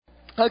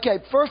Okay,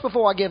 first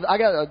before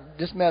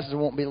this message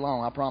won't be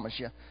long, I promise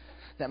you.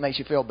 That makes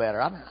you feel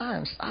better. I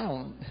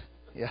don't,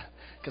 yeah,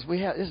 because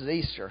this is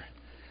Easter.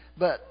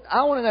 But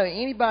I want to know,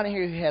 anybody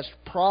here who has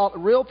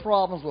real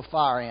problems with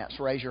fire ants,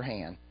 raise your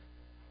hand.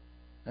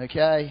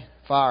 Okay?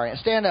 Fire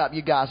ants. Stand up,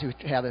 you guys who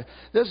have it.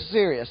 This is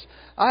serious.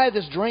 I had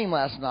this dream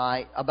last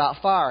night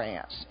about fire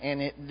ants,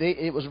 and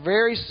it was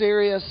very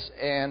serious,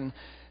 and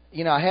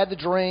I had the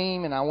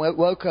dream, and I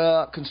woke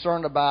up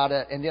concerned about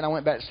it, and then I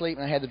went back to sleep,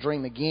 and I had the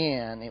dream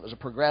again. It was a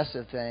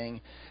progressive thing,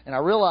 and I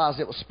realized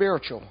it was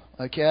spiritual,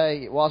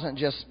 okay? It wasn't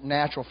just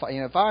natural.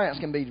 Fire ants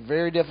can be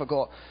very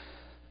difficult.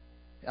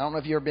 I don't know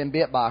if you've ever been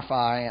bit by a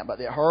fire ant, but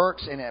it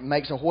hurts, and it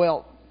makes a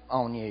welt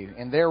on you.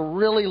 And they're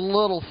really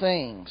little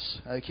things,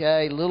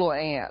 okay? Little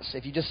ants.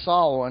 If you just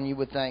saw one, you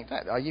would think,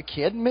 are you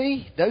kidding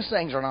me? Those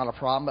things are not a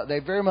problem, but they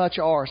very much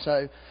are.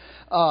 So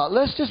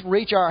let's just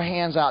reach our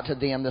hands out to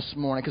them this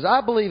morning, because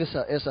I believe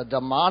it's a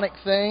demonic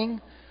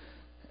thing,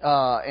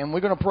 and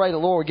we're going to pray the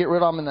Lord get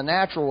rid of them in the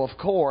natural, of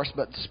course,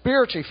 but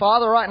spiritually,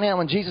 Father, right now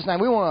in Jesus'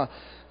 name, we want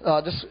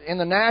to, just in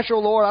the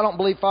natural, Lord, I don't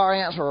believe fire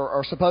ants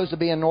are supposed to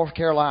be in North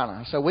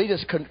Carolina, so we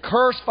just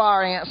curse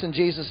fire ants in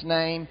Jesus'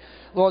 name.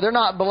 Lord, they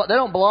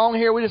don't belong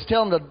here. We just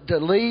tell them to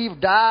leave,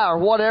 die, or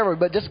whatever,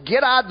 but just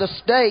get out of the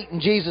state in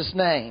Jesus'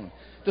 name.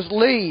 Just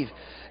leave.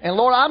 And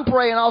Lord, I'm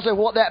praying also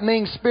what that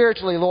means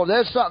spiritually, Lord.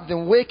 There's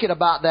something wicked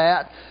about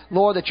that,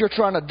 Lord, that you're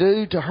trying to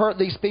do to hurt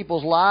these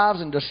people's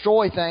lives and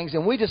destroy things.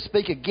 And we just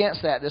speak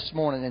against that this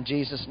morning in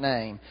Jesus'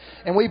 name.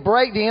 And we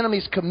break the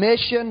enemy's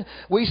commission.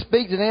 We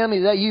speak to the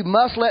enemy that you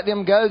must let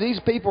them go. These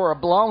people are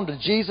belong to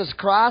Jesus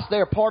Christ.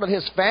 They're part of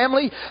His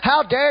family.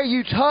 How dare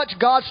you touch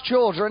God's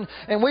children?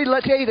 And we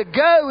tell you to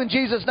go in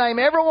Jesus' name.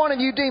 Every one of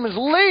you demons,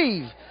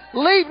 leave.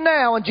 Leave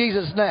now in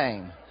Jesus'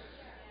 name.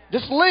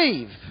 Just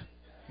leave.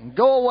 And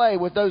go away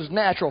with those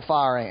natural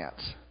fire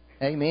ants.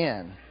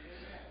 Amen.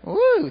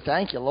 Woo,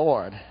 thank you,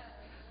 Lord.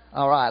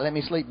 All right, let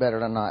me sleep better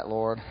tonight,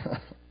 Lord.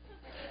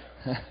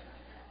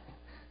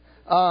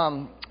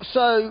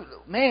 So,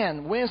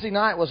 man, Wednesday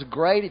night was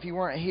great. If you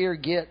weren't here,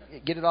 get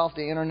it off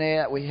the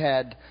internet. We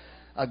had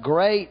a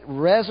great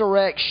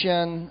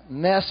resurrection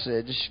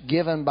message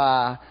given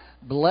by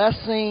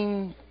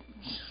Blessing,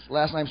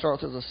 last name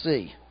starts with a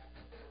C,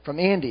 from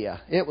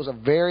India. It was a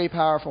very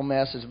powerful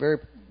message,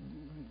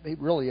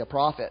 really a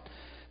prophet,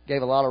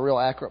 gave a lot of real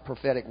accurate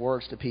prophetic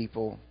words to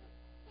people,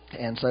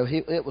 and so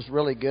it was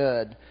really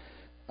good,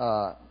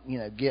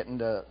 getting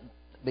to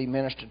be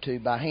ministered to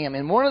by him.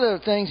 And one of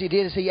the things he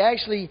did is he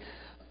actually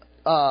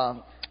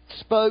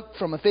spoke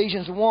from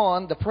Ephesians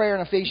 1, the prayer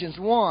in Ephesians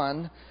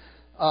 1,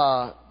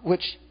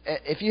 which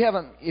if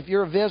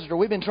you're a visitor,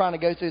 we've been trying to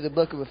go through the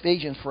book of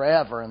Ephesians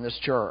forever in this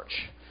church.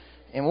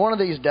 And one of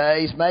these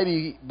days,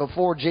 maybe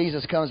before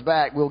Jesus comes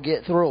back, we'll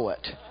get through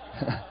it.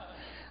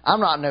 I'm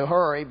not in no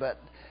hurry, but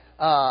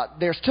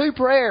there's two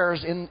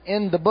prayers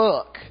in the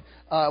book.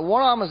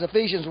 One of them is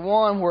Ephesians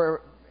 1,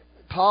 where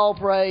Paul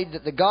prayed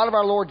that the God of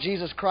our Lord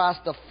Jesus Christ,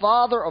 the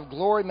Father of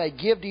glory, may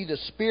give to you the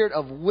spirit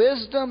of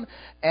wisdom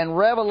and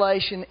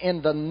revelation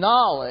in the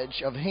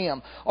knowledge of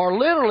Him, or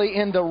literally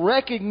in the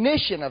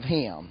recognition of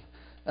Him.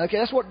 Okay,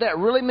 that's what that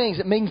really means.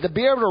 It means to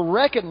be able to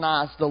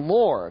recognize the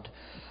Lord.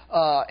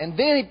 And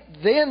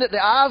then that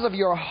the eyes of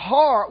your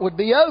heart would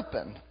be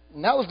opened.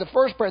 And that was the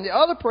first prayer. And the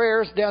other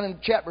prayers down in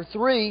chapter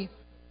 3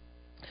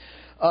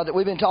 that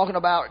we've been talking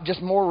about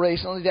just more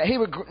recently, that He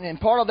would, and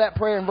part of that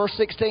prayer in verse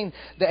 16,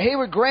 that He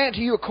would grant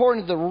to you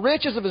according to the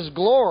riches of His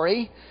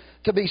glory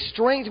to be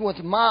strengthened with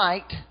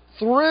might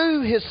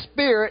through His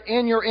Spirit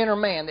in your inner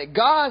man. That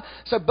God,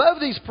 so both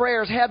of these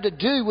prayers have to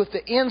do with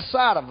the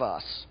inside of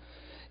us,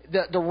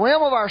 the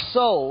realm of our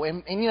soul.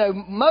 And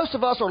most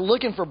of us are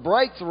looking for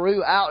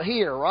breakthrough out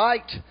here,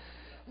 right?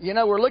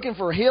 We're looking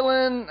for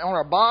healing on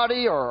our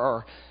body,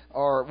 or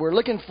we're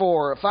looking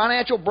for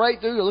financial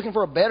breakthrough, or looking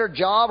for a better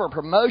job or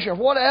promotion or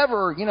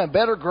whatever,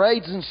 better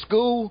grades in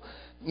school,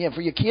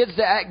 for your kids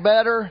to act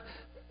better,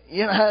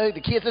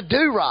 the kids to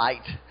do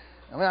right.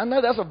 I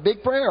know that's a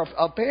big prayer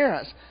of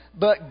parents,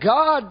 but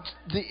God,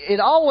 it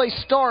always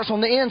starts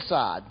on the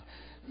inside.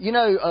 3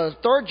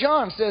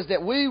 John says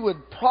that we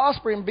would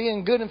prosper and be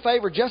in good and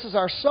favor just as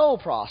our soul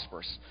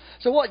prospers.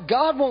 So what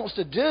God wants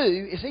to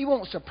do is He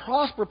wants to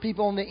prosper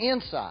people on the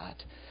inside,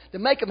 to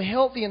make them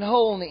healthy and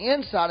whole on the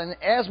inside. And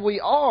as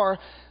we are,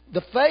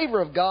 the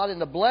favor of God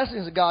and the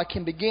blessings of God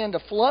can begin to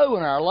flow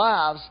in our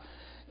lives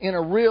in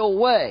a real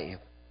way.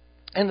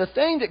 And the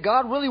thing that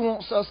God really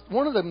wants us,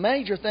 one of the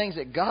major things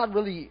that God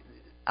really,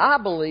 I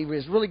believe,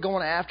 is really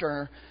going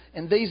after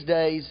in these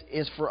days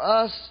is for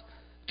us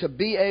to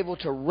be able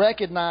to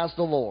recognize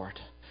the Lord.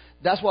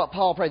 That's what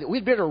Paul prayed, that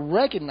we'd better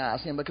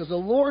recognize Him, because the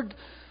Lord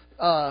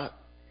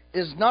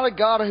is not a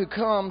God who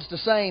comes the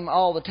same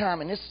all the time.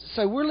 And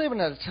so we're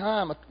living at a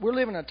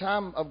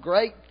time of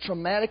great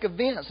traumatic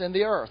events in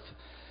the earth.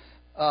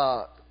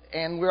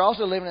 And we're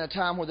also living in a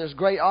time where there's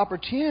great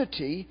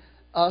opportunity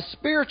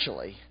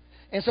spiritually.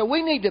 And so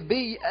we need to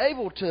be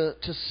able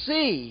to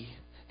see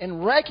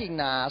and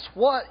recognize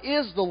what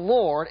is the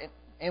Lord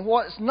and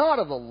what is not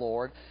of the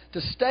Lord,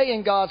 to stay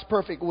in God's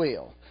perfect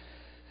will.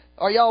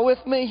 Are y'all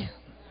with me?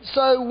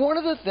 So one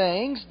of the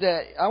things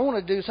that I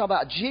want to do is talk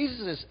about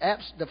Jesus'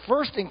 the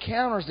first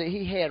encounters that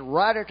he had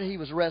right after he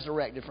was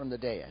resurrected from the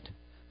dead.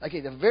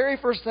 Okay, the very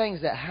first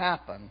things that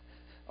happen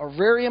are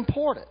very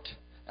important.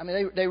 I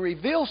mean, they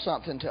reveal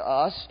something to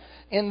us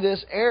in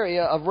this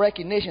area of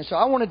recognition. So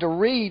I wanted to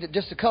read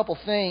just a couple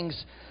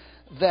things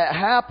that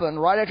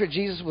happened right after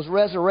Jesus was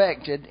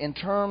resurrected in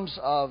terms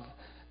of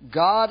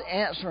God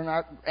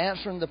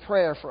answering the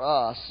prayer for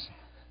us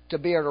to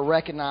be able to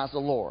recognize the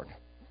Lord.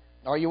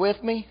 Are you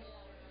with me?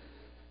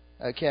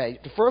 Okay.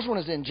 The first one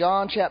is in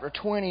John chapter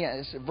 20,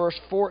 it's verse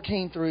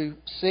 14 through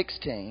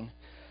 16.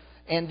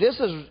 And this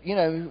is,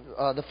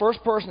 the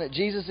first person that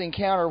Jesus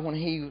encountered when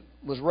he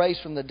was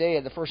raised from the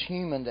dead, the first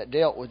human that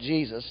dealt with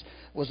Jesus,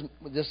 was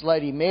this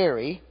lady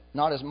Mary,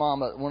 not his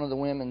mom, but one of the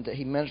women that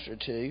he ministered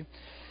to.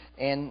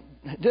 And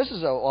this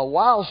is a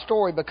wild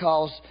story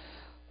because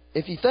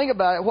if you think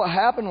about it, what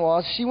happened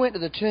was she went to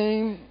the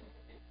tomb.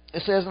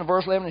 It says in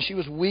verse 11, and she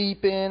was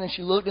weeping, and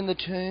she looked in the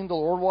tomb. The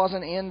Lord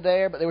wasn't in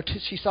there, but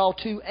she saw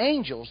two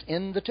angels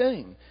in the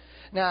tomb.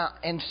 Now,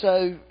 and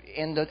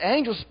the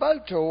angel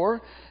spoke to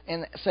her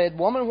and said,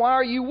 "Woman, why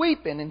are you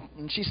weeping?"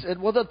 And she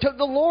said, "Well, they took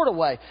the Lord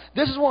away."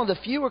 This is one of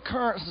the few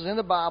occurrences in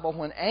the Bible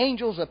when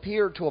angels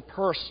appeared to a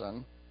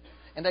person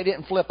and they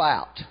didn't flip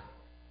out.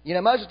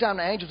 Most of the time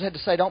the angels had to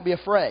say, "Don't be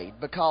afraid,"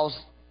 because,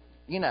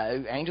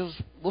 angels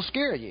will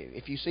scare you.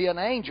 If you see an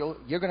angel,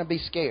 you're going to be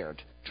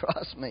scared.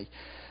 Trust me.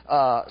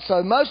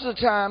 So most of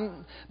the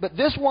time, but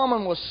this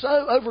woman was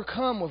so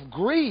overcome with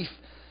grief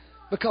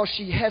because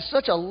she had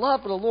such a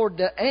love for the Lord.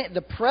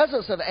 The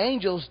presence of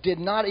angels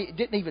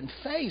didn't even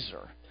faze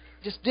her.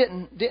 Just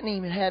didn't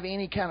even have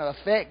any kind of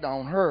effect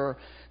on her.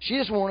 She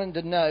just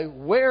wanted to know,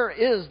 where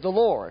is the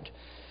Lord?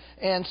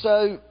 And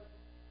so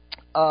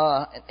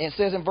it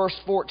says in verse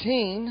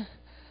 14,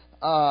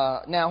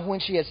 now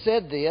when she had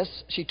said this,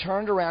 she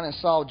turned around and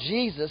saw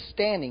Jesus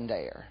standing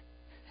there,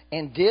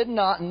 and did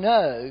not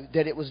know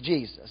that it was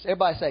Jesus.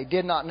 Everybody say,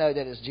 did not know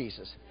that it's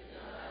Jesus.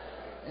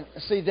 And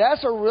see,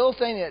 that's a real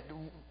thing that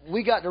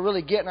we got to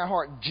really get in our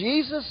heart.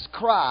 Jesus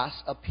Christ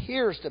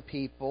appears to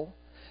people.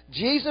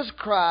 Jesus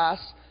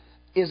Christ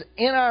is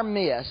in our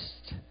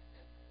midst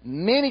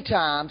many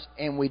times,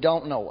 and we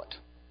don't know it.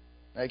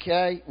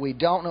 Okay? We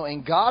don't know.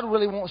 And God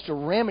really wants to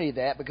remedy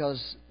that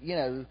because,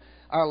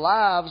 our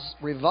lives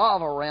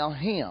revolve around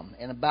Him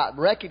and about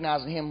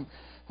recognizing Him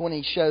when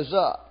He shows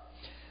up.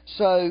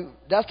 So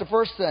that's the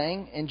first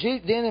thing. And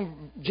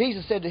then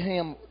Jesus said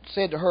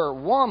to her,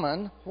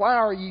 "Woman, why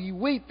are you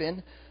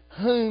weeping?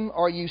 Whom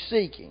are you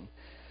seeking?"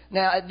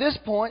 Now, at this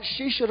point,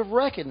 she should have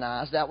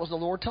recognized that was the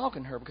Lord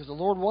talking to her because the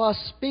Lord was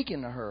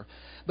speaking to her.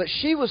 But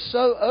she was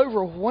so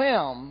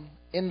overwhelmed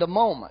in the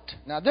moment.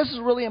 Now, this is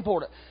really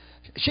important.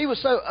 She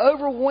was so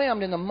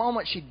overwhelmed in the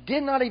moment she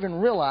did not even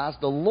realize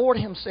the Lord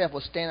Himself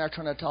was standing there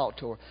trying to talk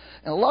to her.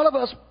 And a lot of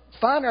us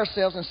find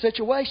ourselves in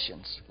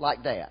situations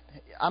like that.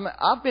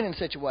 I've been in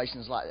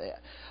situations like that.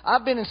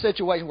 I've been in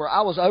situations where I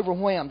was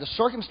overwhelmed. The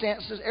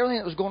circumstances, everything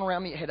that was going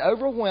around me had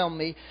overwhelmed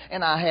me,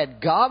 and I had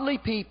godly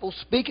people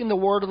speaking the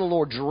word of the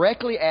Lord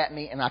directly at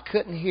me, and I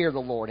couldn't hear the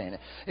Lord in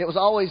it. It was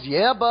always,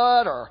 "Yeah,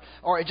 bud,"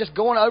 or it just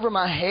going over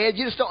my head.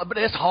 You just don't, but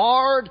it's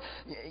hard.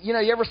 You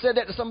ever said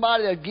that to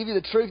somebody? They'll give you the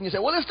truth, and you say,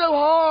 "Well, it's so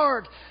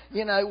hard."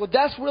 Well,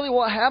 that's really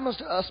what happens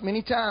to us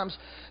many times,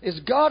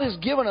 is God has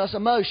given us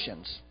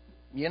emotions.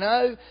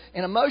 And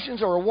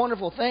emotions are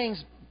wonderful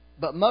things,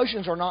 but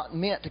emotions are not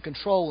meant to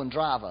control and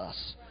drive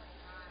us.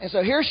 And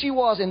so here she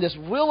was in this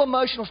real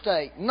emotional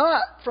state,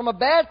 not from a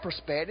bad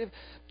perspective.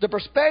 The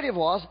perspective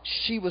was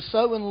she was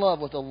so in love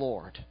with the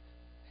Lord.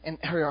 And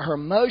her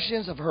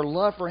emotions of her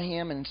love for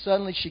Him, and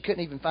suddenly she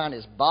couldn't even find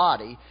His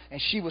body,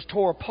 and she was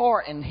tore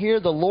apart, and here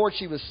the Lord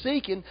she was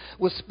seeking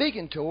was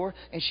speaking to her,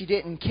 and she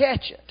didn't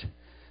catch it.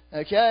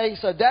 Okay,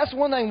 so that's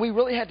one thing we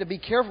really have to be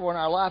careful in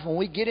our life when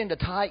we get into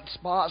tight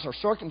spots or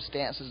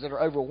circumstances that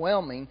are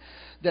overwhelming,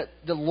 that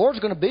the Lord's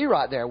going to be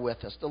right there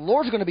with us. The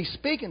Lord's going to be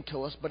speaking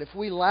to us, but if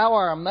we allow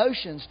our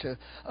emotions to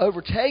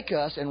overtake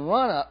us and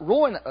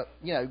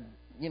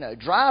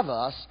drive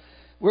us,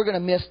 we're going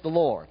to miss the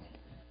Lord.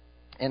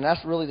 And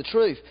that's really the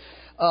truth.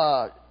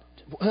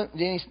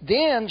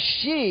 Then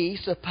she,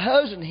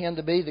 supposing him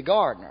to be the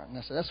gardener,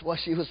 and so that's what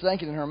she was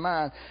thinking in her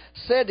mind,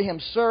 said to him,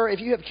 "Sir, if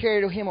you have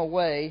carried him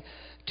away,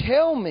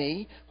 tell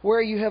me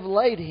where you have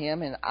laid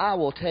him, and I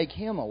will take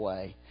him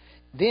away."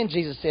 Then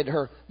Jesus said to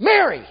her,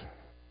 "Mary!"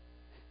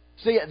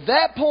 See, at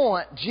that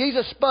point,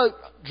 Jesus spoke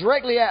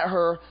directly at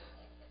her,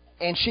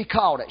 and she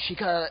caught it. She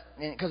caught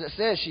it because it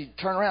says she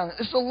turned around.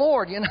 It's the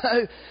Lord,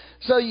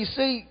 So you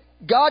see,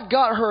 God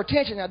got her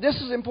attention. Now, this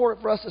is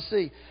important for us to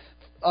see,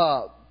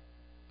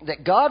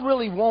 that God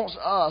really wants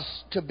us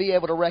to be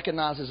able to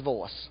recognize His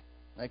voice.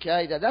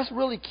 Okay, that's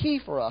really key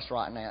for us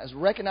right now, is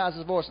recognize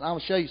His voice. And I will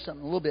show you something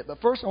in a little bit.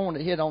 But first I want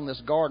to hit on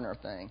this gardener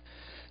thing.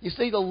 You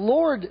see, the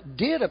Lord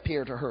did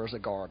appear to her as a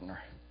gardener.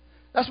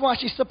 That's why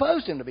she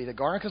supposed Him to be the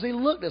gardener, because He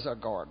looked as a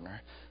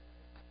gardener.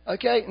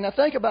 Okay, now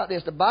think about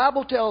this. The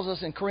Bible tells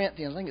us in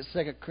Corinthians, I think it's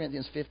 2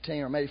 Corinthians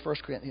 15 or maybe 1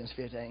 Corinthians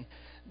 15,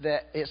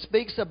 that it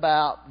speaks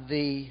about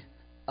the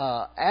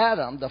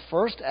Adam, the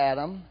first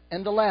Adam,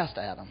 and the last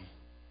Adam.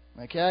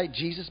 Okay?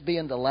 Jesus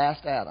being the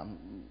last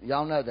Adam.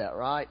 Y'all know that,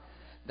 right?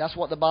 That's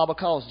what the Bible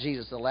calls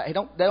Jesus the last. He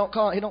don't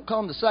call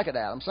him the second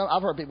Adam.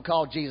 I've heard people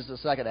call Jesus the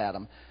second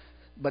Adam,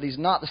 but he's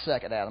not the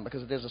second Adam,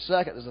 because if there's a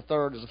second, there's a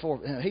third, there's a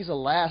fourth. He's the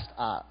last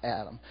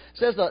Adam. It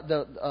says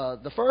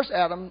the first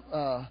Adam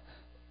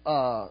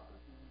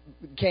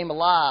became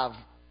alive.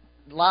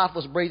 Life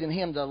was breathed in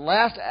him. The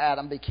last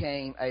Adam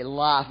became a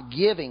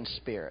life-giving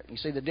spirit. You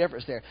see the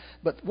difference there.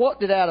 But what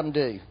did Adam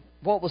do?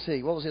 What was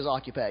he? What was his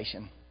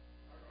occupation?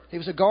 He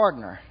was a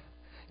gardener.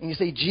 And you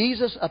see,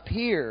 Jesus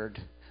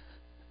appeared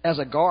as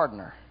a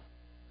gardener.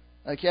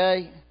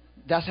 Okay?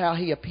 That's how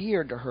he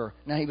appeared to her.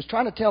 Now, he was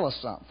trying to tell us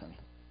something.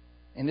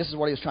 And this is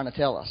what he was trying to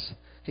tell us.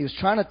 He was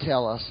trying to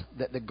tell us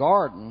that the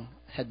garden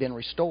had been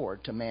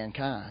restored to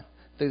mankind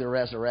through the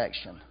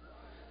resurrection.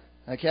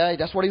 Okay?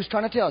 That's what he was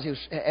trying to tell us. He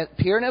was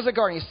appearing as a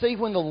gardener. You see,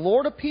 when the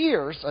Lord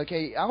appears,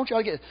 okay, I want you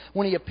all to get this.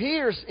 When he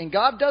appears, and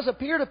God does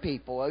appear to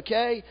people,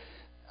 okay?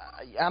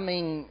 I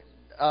mean,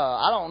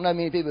 I don't know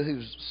many people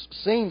who've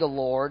seen the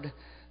Lord.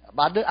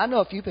 But I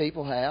know a few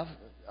people have.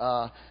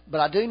 But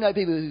I do know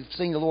people who've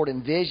seen the Lord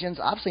in visions.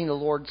 I've seen the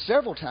Lord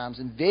several times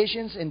in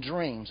visions and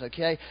dreams,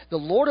 okay? The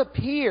Lord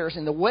appears,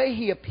 and the way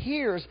he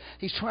appears,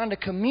 he's trying to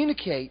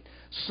communicate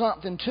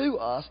something to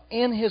us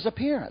in his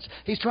appearance.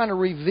 He's trying to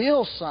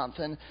reveal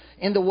something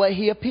in the way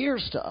he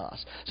appears to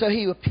us. So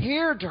he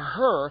appeared to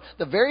her,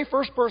 the very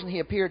first person he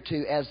appeared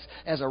to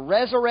as a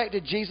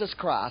resurrected Jesus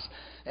Christ,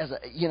 as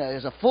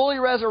a fully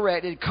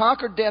resurrected,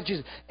 conquered death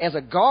Jesus, as a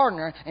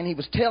gardener, and he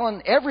was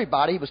telling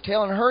everybody, he was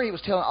telling her, he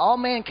was telling all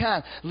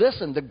mankind,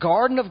 listen, the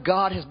garden of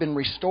God has been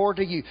restored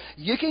to you.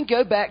 You can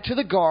go back to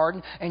the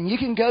garden, and you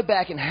can go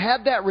back and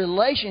have that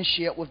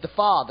relationship with the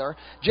Father,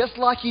 just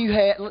like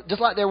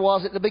there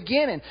was at the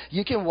beginning.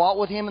 You can walk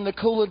with him in the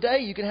cool of day.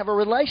 You can have a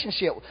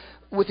relationship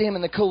with him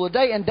in the cool of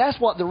day, and that's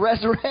what the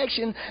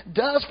resurrection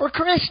does for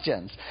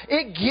Christians.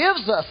 It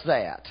gives us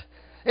that.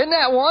 Isn't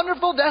that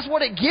wonderful? That's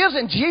what it gives.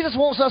 And Jesus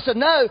wants us to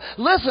know,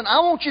 listen,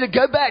 I want you to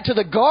go back to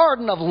the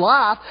garden of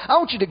life. I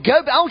want you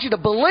to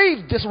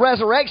believe this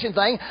resurrection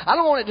thing. I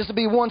don't want it just to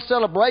be one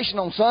celebration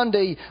on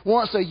Sunday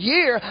once a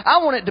year.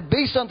 I want it to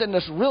be something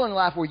that's real in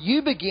life, where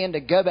you begin to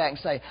go back and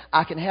say,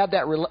 I can have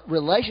that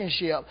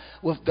relationship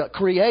with the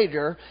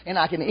Creator, and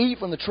I can eat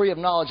from the tree of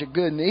knowledge of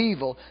good and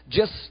evil.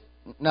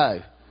 No.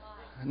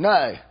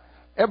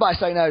 Everybody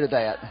say no to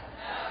that.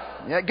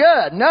 Yeah,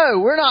 good. No,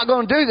 we're not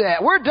going to do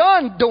that. We're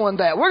done doing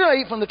that. We're going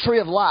to eat from the tree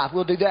of life.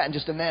 We'll do that in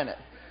just a minute.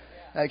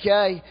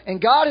 Okay? And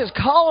God is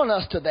calling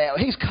us to that.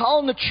 He's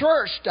calling the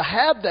church to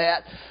have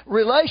that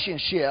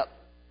relationship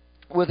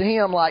with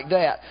him like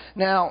that.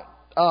 Now,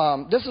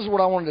 this is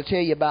what I wanted to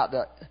tell you about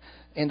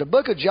in the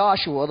book of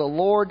Joshua. The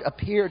Lord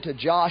appeared to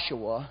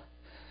Joshua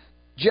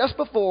just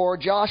before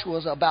Joshua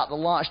was about to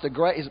launch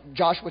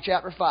Joshua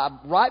chapter 5,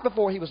 right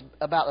before he was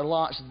about to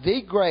launch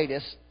the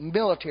greatest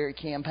military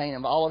campaign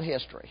of all of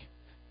history.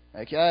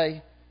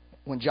 Okay?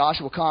 When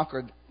Joshua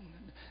conquered,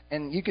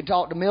 and you can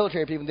talk to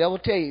military people, they will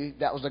tell you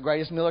that was the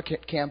greatest military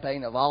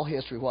campaign of all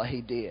history, what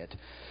he did.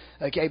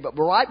 Okay, but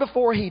right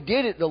before he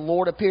did it, the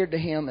Lord appeared to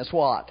him as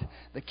what?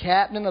 The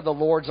captain of the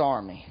Lord's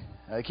army.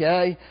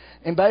 Okay?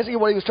 And basically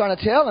what he was trying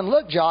to tell him,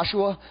 look,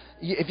 Joshua,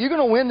 if you're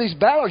going to win these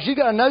battles, you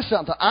got to know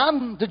something.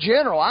 I'm the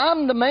general.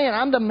 I'm the man.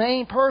 I'm the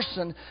main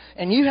person.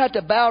 And you have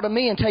to bow to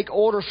me and take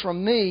orders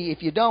from me.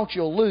 If you don't,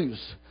 you'll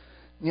lose.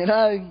 You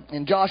know?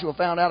 And Joshua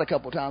found out a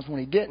couple of times when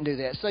he didn't do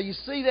that. So you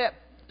see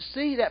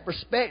that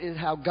perspective,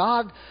 how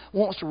God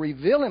wants to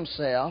reveal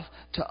himself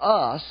to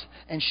us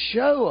and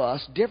show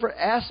us different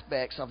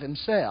aspects of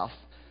himself.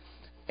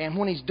 And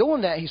when he's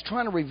doing that, he's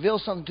trying to reveal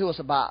something to us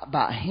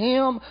about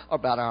him, or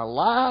about our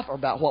life, or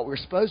about what we're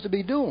supposed to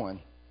be doing.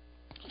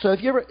 So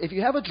if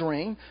you have a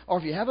dream, or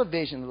if you have a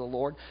vision of the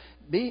Lord,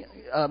 he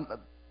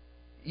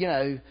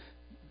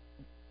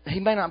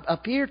may not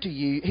appear to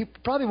you. He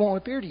probably won't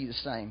appear to you the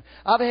same.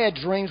 I've had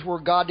dreams where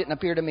God didn't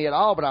appear to me at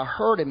all, but I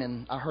heard him,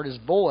 and I heard his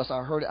voice.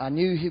 I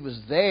knew he was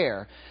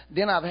there.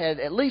 Then I've had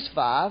at least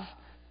 5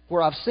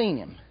 where I've seen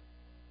him.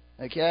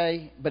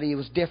 Okay, but he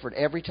was different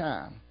every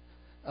time.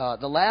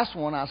 The last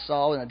one I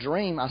saw in a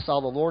dream, I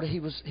saw the Lord.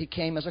 He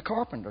came as a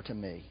carpenter to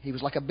me. He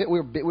was like we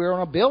were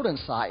on a building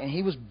site, and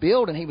he was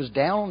building. He was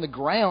down on the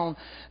ground,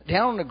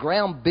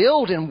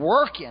 building,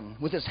 working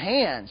with his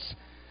hands.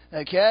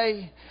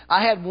 Okay,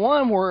 I had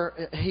one where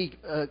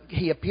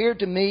he appeared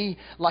to me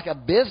like a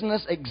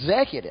business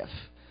executive,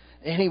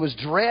 and he was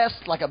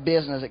dressed like a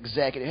business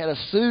executive. He had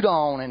a suit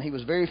on, and he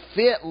was very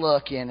fit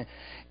looking.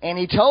 And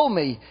he told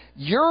me,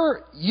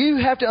 you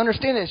have to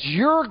understand this.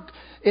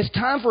 It's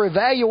time for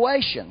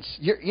evaluations.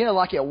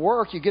 Like at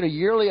work, you get a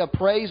yearly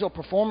appraisal,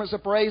 performance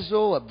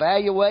appraisal,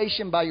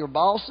 evaluation by your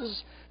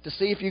bosses to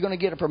see if you're going to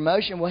get a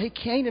promotion. Well, he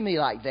came to me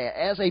like that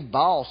as a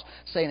boss,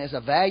 saying it's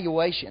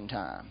evaluation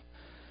time.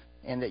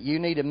 And that you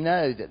need to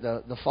know that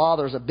the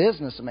Father's a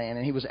businessman,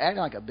 and he was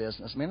acting like a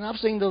businessman. And I've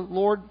seen the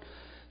Lord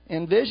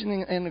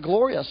envisioning in a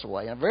glorious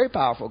way, in a very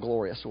powerful,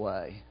 glorious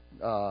way.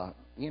 Those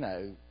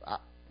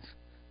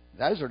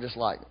are just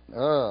like,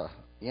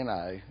 You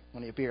know,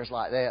 when He appears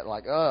like that,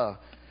 like, are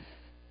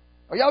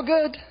y'all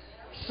good?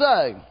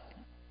 So,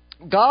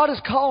 God is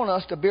calling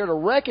us to be able to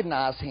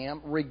recognize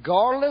Him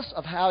regardless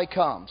of how He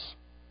comes.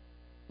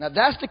 Now,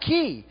 that's the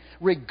key.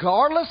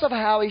 Regardless of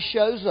how He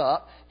shows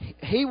up,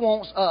 He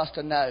wants us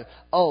to know,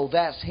 oh,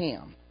 that's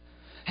Him.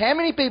 How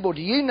many people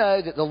do you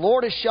know that the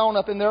Lord has shown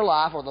up in their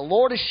life or the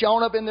Lord has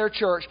shown up in their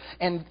church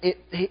and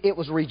it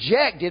was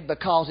rejected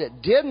because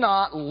it did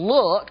not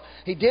look,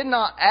 He did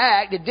not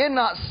act, it did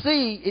not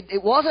see,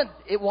 it wasn't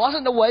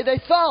the way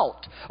they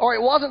thought, or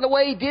it wasn't the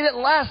way He did it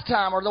last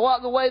time, or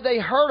the way they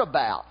heard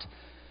about.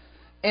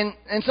 And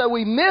so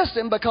we miss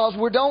Him because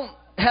we don't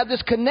have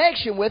this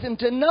connection with Him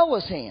to know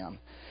us Him.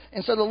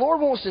 And so the Lord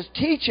wants to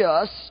teach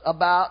us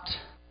about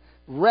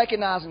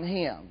recognizing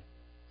Him.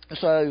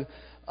 So,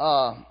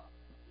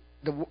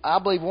 I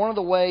believe one of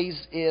the ways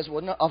is,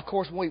 well, of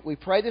course, we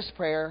pray this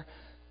prayer,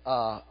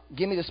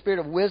 give me the spirit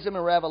of wisdom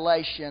and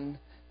revelation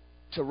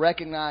to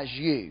recognize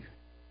You.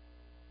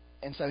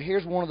 And so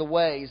here's one of the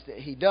ways that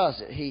He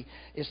does it.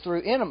 It's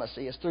through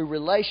intimacy. It's through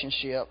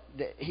relationship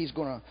that He's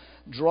going to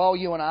draw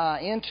you and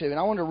I into. And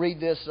I want to read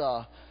this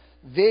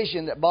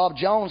vision that Bob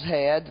Jones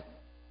had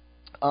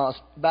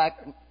back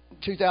in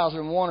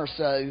 2001 or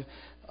so.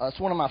 It's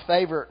one of my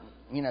favorite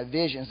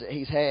visions that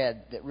he's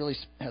had that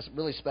has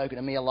really spoken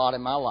to me a lot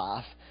in my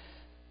life,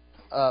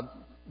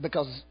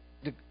 because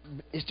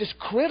it's just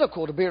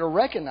critical to be able to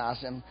recognize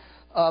Him.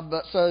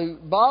 But so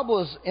Bob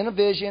was in a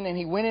vision, and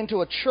he went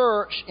into a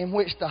church in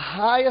which the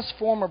highest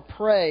form of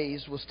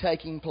praise was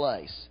taking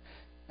place.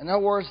 In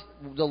other words,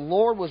 the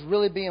Lord was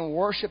really being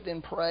worshipped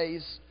and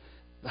praised,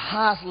 the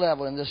highest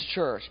level in this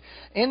church.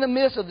 In the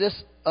midst of this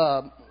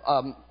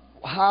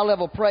high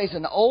level of praise,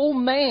 an old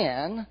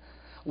man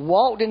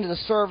walked into the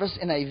service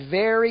in a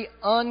very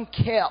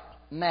unkept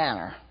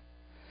manner.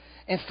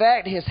 In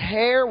fact, his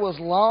hair was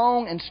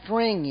long and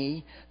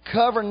stringy,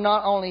 covering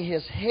not only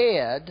his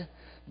head,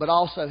 but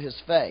also his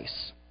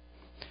face.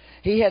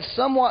 He had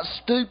somewhat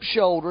stooped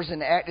shoulders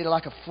and acted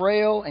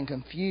frail and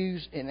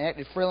confused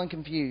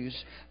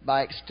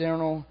by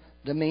external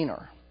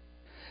demeanor.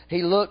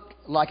 He looked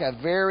like a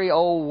very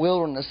old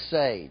wilderness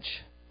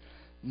sage.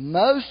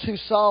 Most who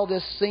saw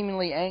this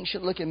seemingly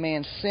ancient-looking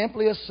man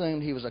simply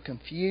assumed he was a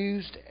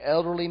confused,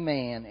 elderly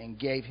man and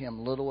gave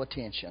him little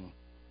attention.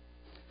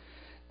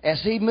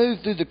 As he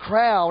moved through the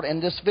crowd in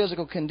this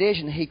physical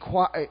condition, he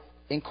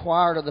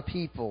inquired of the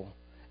people,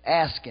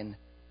 asking,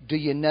 "Do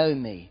you know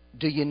me?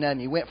 Do you know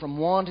me?" He went from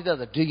one to the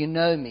other. "Do you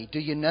know me? Do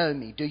you know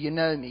me? Do you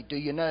know me? Do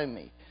you know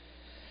me?"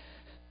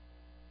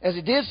 As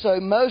he did so,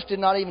 most did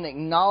not even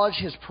acknowledge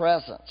his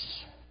presence,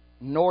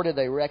 nor did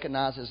they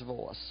recognize his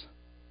voice.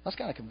 That's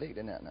kind of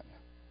convicting, isn't it?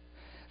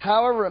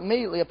 However,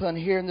 immediately upon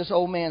hearing this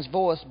old man's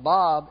voice,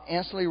 Bob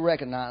instantly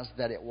recognized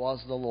that it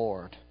was the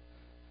Lord.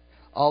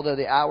 Although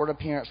the outward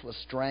appearance was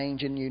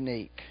strange and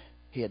unique,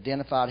 he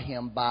identified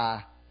Him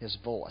by His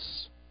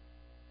voice.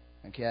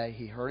 Okay?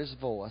 He heard His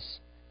voice.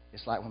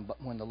 It's like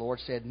when the Lord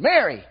said,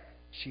 "Mary!"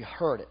 She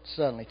heard it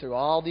suddenly through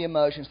all the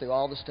emotions, through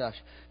all the stuff.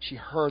 She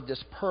heard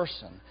this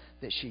person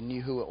that she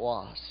knew who it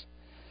was.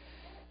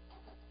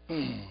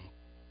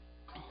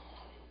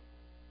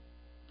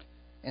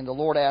 And the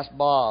Lord asked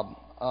Bob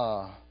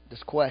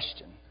this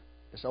question,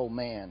 this old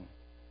man.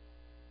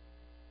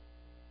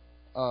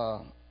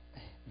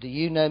 "Do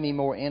you know me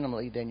more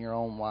intimately than your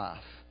own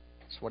wife?"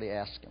 That's what he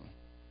asked him.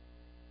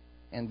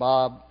 And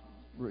Bob's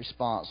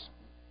response,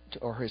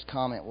 or his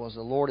comment was,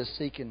 "The Lord is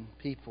seeking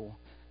people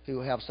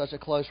who have such a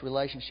close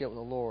relationship with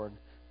the Lord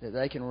that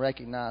they can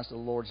recognize the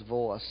Lord's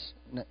voice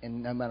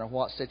in no matter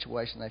what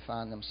situation they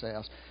find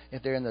themselves.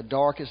 If they're in the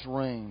darkest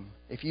room,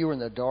 if you were in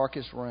the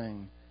darkest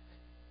room,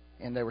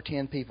 and there were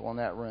 10 people in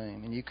that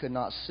room, and you could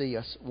not see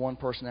one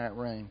person in that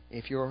room,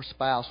 if your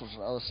spouse was on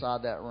the other side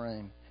of that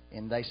room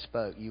and they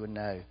spoke, you would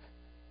know,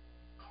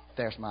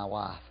 there's my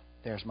wife,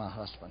 there's my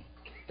husband,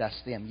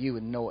 that's them. You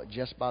would know it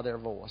just by their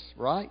voice,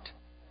 right?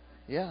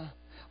 Yeah.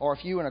 Or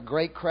if you were in a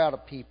great crowd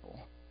of people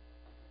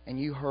and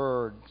you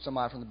heard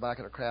somebody from the back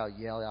of the crowd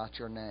yell out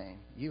your name,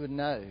 you would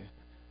know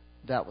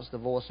that was the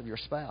voice of your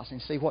spouse.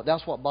 And see,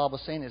 that's what Bob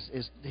was saying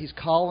is he's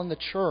calling the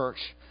church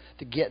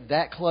to get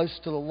that close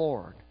to the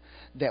Lord,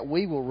 that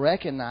we will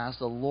recognize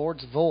the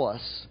Lord's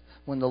voice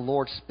when the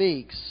Lord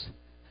speaks,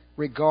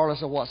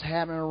 regardless of what's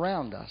happening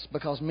around us.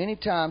 Because many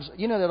times,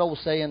 you know that old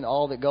saying,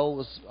 all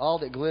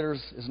that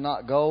glitters is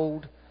not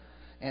gold,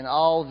 and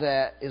all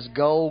that is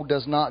gold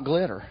does not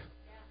glitter.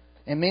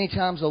 And many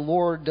times the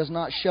Lord does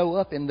not show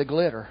up in the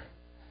glitter.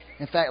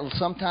 In fact,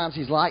 sometimes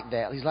He's like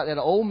that. He's like that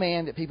old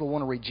man that people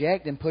want to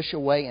reject and push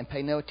away and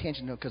pay no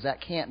attention to, because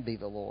that can't be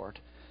the Lord.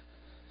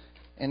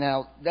 And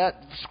now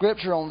that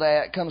scripture on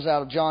that comes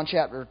out of John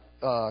chapter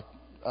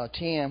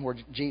 10, where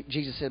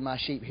Jesus said, "My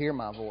sheep hear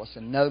my voice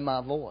and know my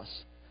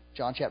voice."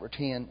 John chapter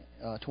 10,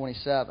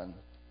 27.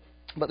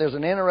 But there's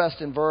an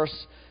interesting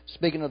verse,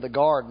 speaking of the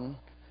garden,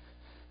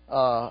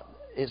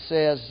 it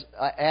says,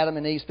 Adam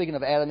and Eve, speaking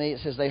of Adam and Eve,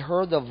 it says they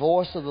heard the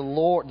voice of the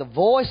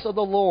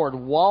Lord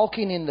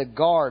walking in the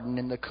garden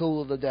in the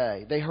cool of the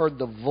day. They heard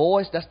the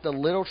voice. That's the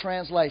literal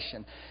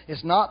translation.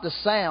 It's not the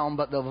sound,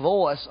 but the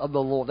voice of the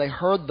Lord. They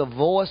heard the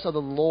voice of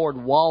the Lord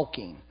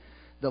walking.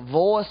 The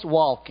voice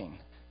walking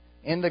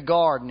in the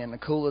garden in the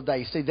cool of the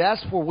day. See,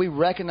 that's where we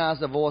recognize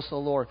the voice of the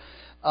Lord.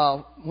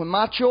 When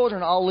my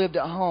children all lived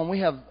at home, we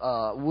have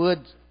wood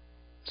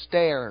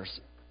stairs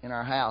in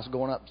our house,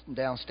 going up and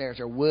downstairs.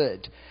 They're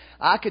wood.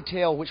 I could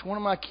tell which one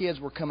of my kids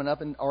were coming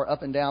up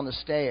and down the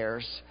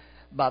stairs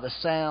by the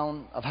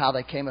sound of how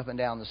they came up and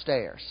down the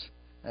stairs.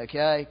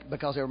 Okay?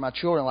 Because they were my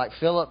children. Like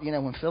Philip,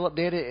 when Philip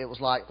did it, it was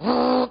like,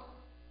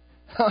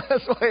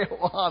 that's the way it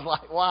was,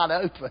 like wide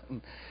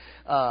open.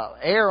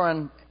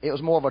 Aaron, it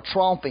was more of a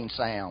tromping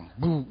sound.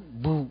 Boo,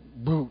 boo,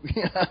 boo.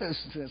 That's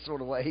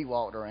sort of the way he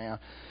walked around.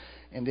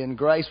 And then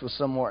Grace was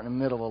somewhere in the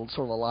middle,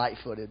 sort of a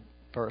light-footed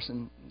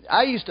person.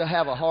 I used to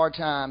have a hard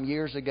time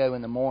years ago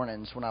in the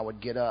mornings when I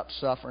would get up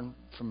suffering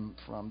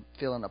from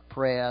feeling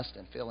oppressed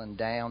and feeling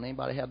down.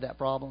 Anybody have that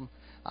problem?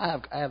 I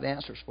have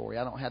answers for you.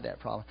 I don't have that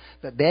problem.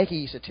 But Becky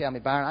used to tell me,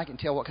 Byron, I can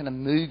tell what kind of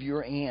mood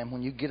you're in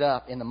when you get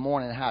up in the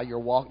morning and how you're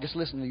walking. Just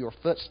listen to your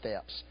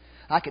footsteps.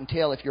 I can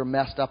tell if you're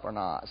messed up or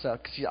not. So,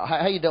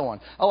 how you doing?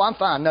 Oh, I'm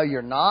fine. No,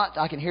 you're not.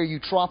 I can hear you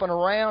tromping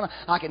around.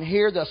 I can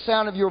hear the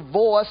sound of your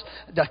voice,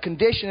 the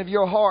condition of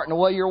your heart, and the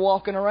way you're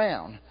walking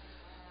around.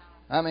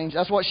 I mean,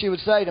 that's what she would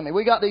say to me.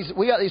 We got these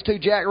two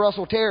Jack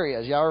Russell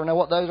Terriers. Y'all ever know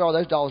what those are?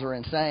 Those dogs are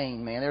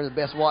insane, man. They're the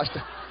best watched.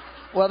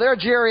 Well, they're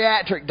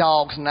geriatric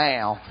dogs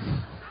now.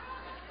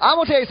 I'm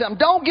going to tell you something.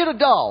 Don't get a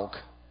dog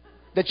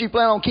that you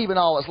plan on keeping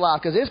all its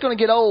life, because it's going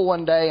to get old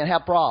one day and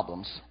have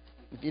problems,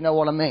 if you know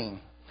what I mean.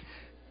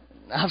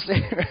 I'm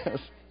serious.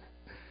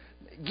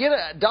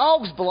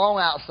 Dogs belong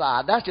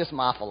outside. That's just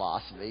my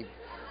philosophy.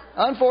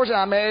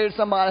 Unfortunately, I married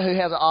somebody who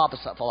has an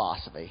opposite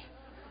philosophy.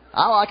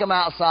 I like them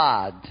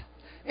outside.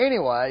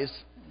 Anyways,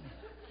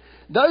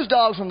 those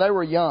dogs, when they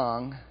were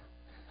young,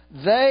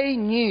 they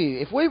knew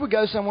if we would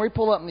go somewhere, we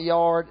pull up in the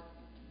yard,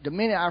 the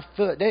minute our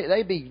foot,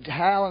 they'd be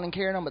howling and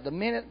carrying on, but the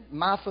minute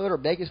my foot or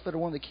Becky's foot or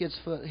one of the kids'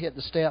 foot hit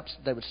the steps,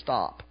 they would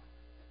stop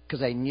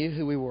because they knew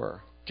who we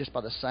were just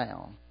by the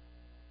sound.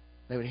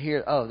 They would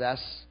hear, oh,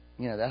 that's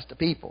the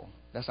people.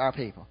 That's our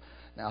people.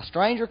 Now, a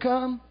stranger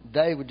come,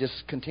 they would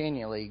just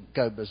continually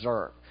go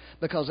berserk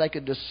because they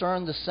could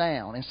discern the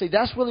sound. And see,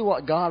 that's really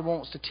what God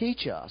wants to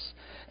teach us.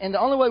 And the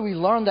only way we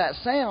learn that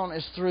sound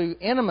is through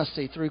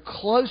intimacy, through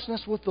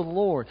closeness with the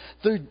Lord,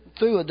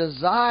 through a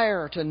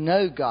desire to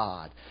know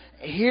God,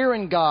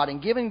 hearing God,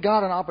 and giving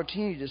God an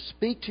opportunity to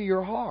speak to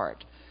your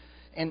heart.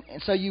 And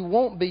so you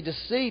won't be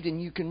deceived,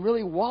 and you can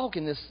really walk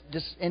in this.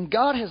 And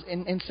God has,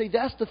 and see,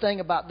 that's the thing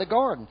about the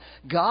garden.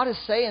 God is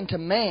saying to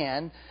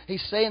man,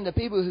 He's saying to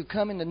people who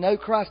come in to know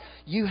Christ,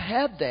 you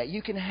have that.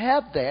 You can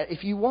have that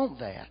if you want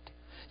that.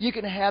 You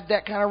can have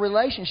that kind of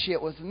relationship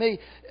with me.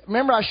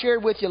 Remember I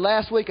shared with you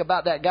last week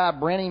about that guy,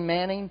 Brennan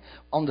Manning,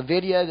 on the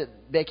video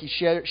that Becky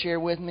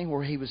shared with me,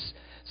 where he was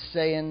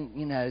saying,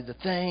 the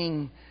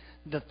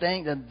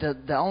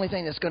only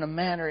thing that's going to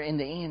matter in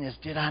the end is,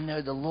 did I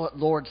know the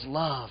Lord's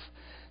love?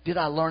 Did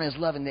I learn His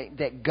love? And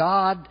that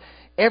God,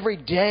 every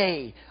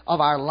day of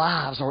our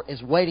lives,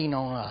 is waiting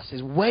on us.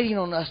 Is waiting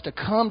on us to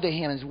come to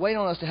Him. Is waiting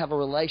on us to have a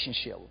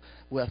relationship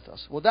with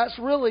us. Well, that's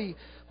really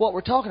what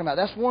we're talking about.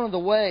 That's one of the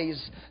ways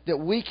that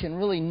we can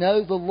really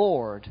know the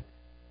Lord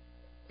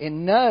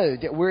and know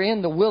that we're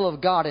in the will of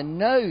God, and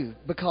know,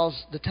 because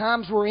the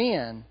times we're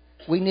in,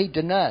 we need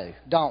to know,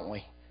 don't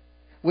we?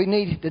 We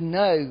need to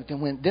know that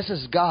when this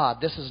is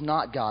God, this is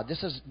not God.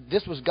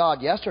 This was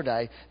God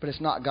yesterday, but it's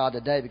not God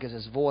today, because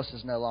His voice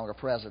is no longer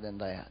present in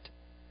that.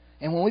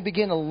 And when we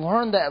begin to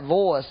learn that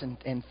voice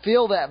and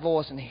feel that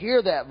voice and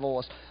hear that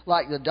voice,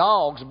 like the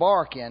dogs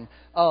barking,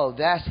 oh,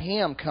 that's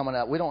Him coming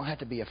up. We don't have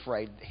to be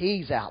afraid.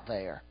 He's out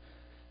there.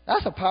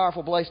 That's a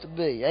powerful place to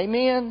be.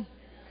 Amen?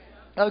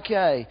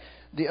 Okay.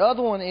 The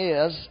other one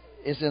is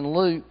in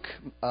Luke.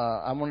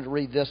 I wanted to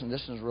read this, and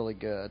this is really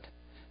good.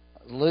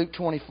 Luke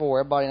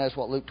 24. Everybody knows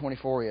what Luke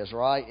 24 is,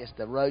 right? It's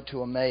the road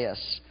to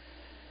Emmaus.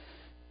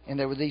 And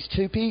there were these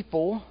two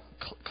people.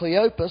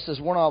 Cleopas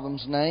is one of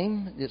them's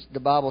name, the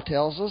Bible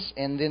tells us,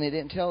 and then it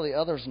didn't tell the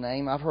other's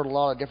name. I've heard a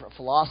lot of different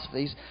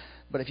philosophies,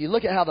 but if you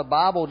look at how the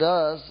Bible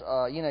does,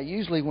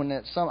 usually when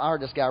I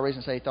heard this guy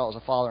recently say he thought it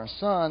was a father and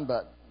son,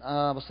 but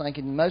I was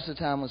thinking most of the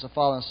time when it's a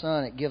father and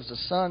son, it gives the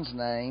son's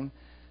name,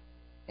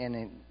 and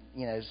then,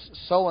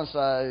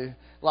 so-and-so,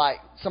 like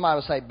somebody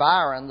would say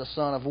Byron, the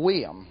son of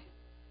William.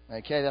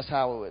 Okay, that's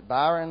how it would.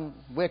 Byron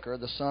Wicker,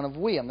 the son of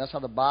William. That's how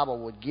the Bible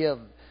would give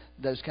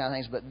those kind of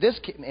things. But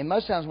and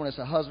most times when it's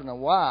a husband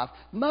and wife,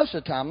 most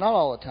of the time, not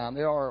all the time,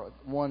 there are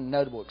one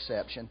notable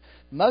exception.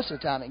 Most of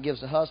the time it gives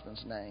the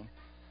husband's name.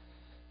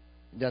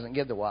 It doesn't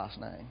give the wife's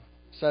name.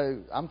 So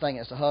I'm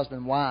thinking it's a husband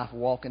and wife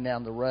walking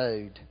down the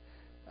road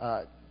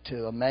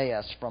to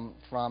Emmaus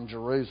from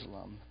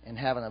Jerusalem and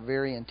having a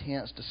very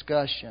intense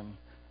discussion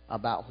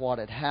about what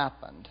had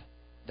happened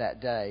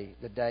that day,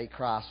 the day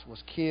Christ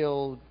was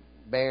killed,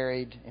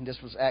 buried, and this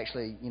was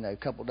actually, a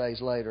couple of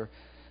days later,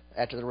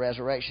 after the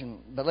resurrection.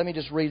 But let me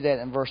just read that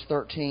in verse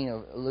 13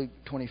 of Luke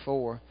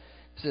 24.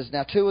 It says,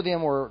 Now 2 of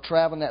them were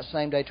traveling that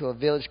same day to a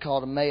village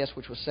called Emmaus,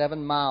 which was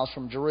 7 miles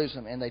from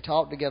Jerusalem, and they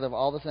talked together of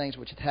all the things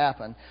which had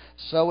happened.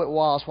 So it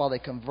was while they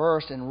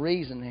conversed and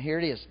reasoned. And here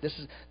it is.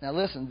 Now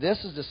listen,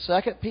 this is the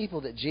second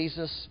people that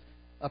Jesus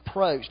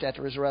approached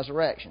after his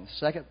resurrection.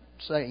 Second,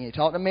 he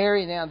talked to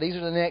Mary. Now these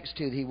are the next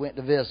 2 that he went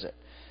to visit.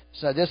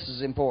 So this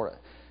is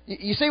important.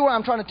 You see where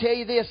I'm trying to tell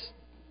you this?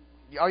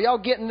 Are y'all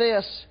getting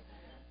this?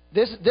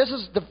 This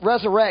is the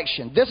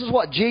resurrection. This is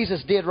what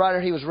Jesus did right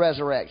after he was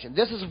resurrection.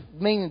 This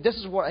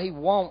is what he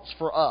wants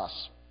for us.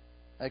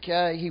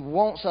 Okay? He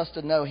wants us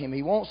to know him.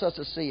 He wants us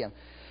to see him.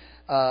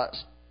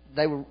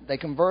 They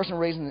conversed and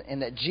reasoned,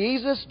 and that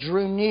Jesus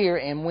drew near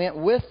and went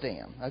with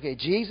them. Okay,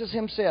 Jesus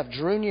himself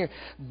drew near,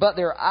 but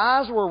their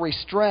eyes were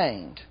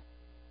restrained,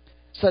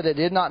 so they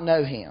did not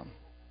know him.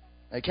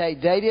 Okay,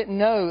 they didn't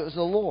know it was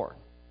the Lord.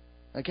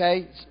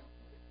 Okay.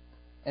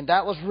 And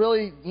that was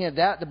really,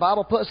 that the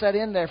Bible puts that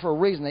in there for a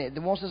reason.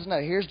 It wants us to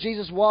know. Here's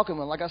Jesus walking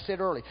with, like I said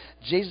earlier,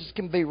 Jesus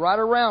can be right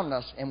around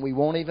us and we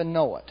won't even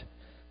know it.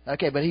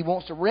 Okay, but he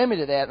wants to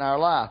remedy that in our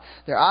life.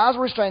 Their eyes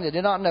were restrained, they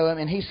did not know him,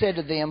 and he said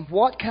to them,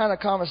 What kind of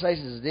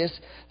conversation is this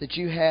that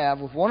you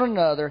have with one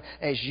another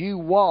as you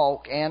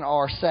walk and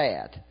are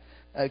sad?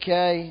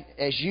 Okay,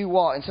 as you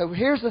walk. And so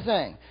here's the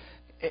thing.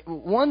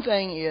 One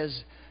thing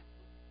is,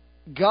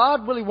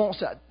 God really wants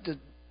to...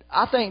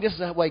 I think this is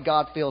the way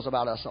God feels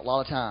about us a lot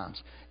of times.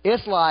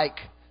 It's like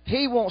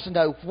he wants to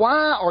know,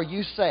 why are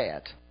you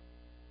sad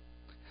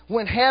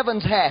when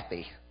heaven's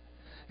happy?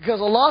 Because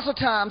a lot of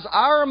times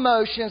our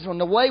emotions and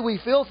the way we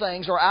feel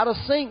things are out of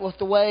sync with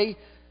the way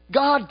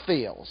God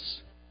feels.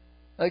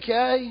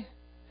 Okay?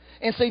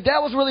 And see,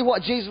 that was really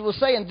what Jesus was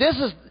saying.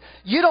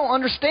 You don't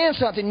understand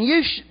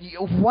something.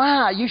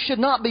 Why? You should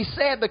not be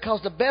sad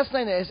because the best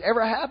thing that has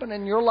ever happened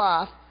in your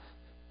life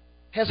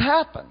has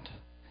happened.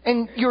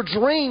 And your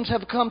dreams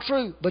have come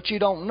true, but you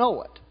don't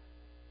know it.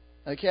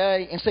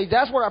 Okay? And see,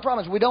 that's what our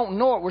problem is. We don't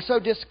know it. We're so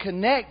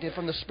disconnected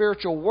from the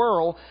spiritual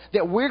world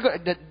that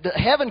that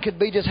heaven could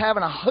be just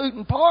having a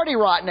hooting party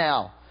right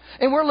now.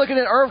 And we're looking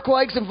at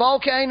earthquakes and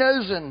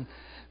volcanoes and,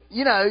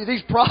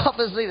 these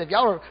prophecies. Have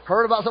y'all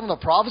heard about some of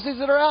the prophecies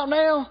that are out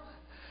now?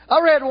 I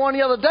read one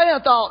the other day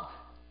and I thought,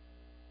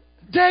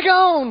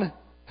 daggone!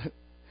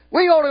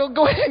 We ought to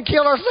go ahead and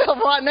kill ourselves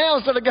right now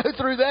instead of go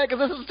through that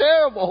because this is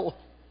terrible.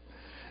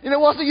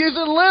 What's the use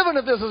of living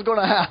if this is going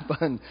to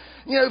happen?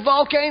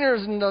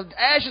 Volcanoes and the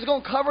ash is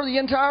going to cover the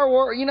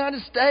entire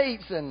United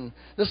States and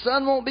the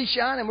sun won't be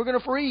shining. We're going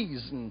to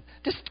freeze and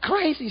just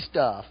crazy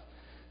stuff.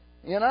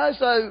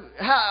 So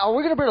how are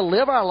we going to be able to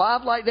live our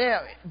life like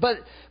that? But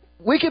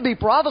we could be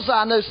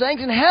prophesying those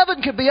things and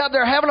heaven could be up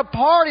there having a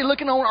party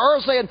looking on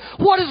earth saying,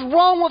 what is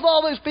wrong with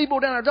all those people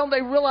down there? Don't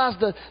they realize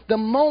the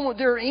moment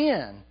they're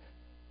in?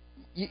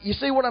 You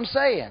see what I'm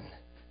saying?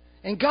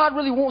 And God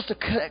really wants to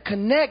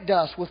connect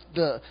us with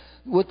the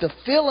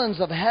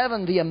feelings of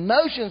heaven, the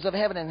emotions of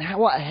heaven, and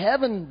how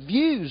heaven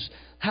views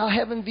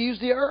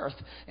the earth,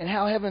 and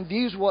how heaven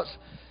views what's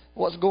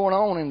going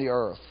on in the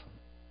earth.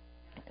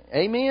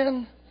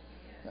 Amen.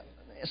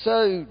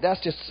 So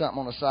that's just something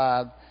on the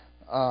side.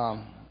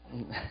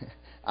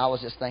 I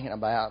was just thinking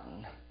about.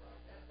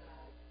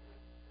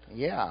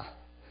 Yeah.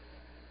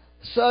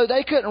 So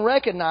they couldn't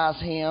recognize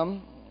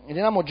him, and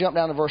then I'm going to jump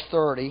down to verse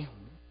 30.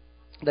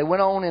 They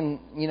went on and,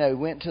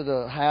 went to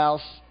the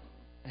house,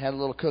 had a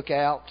little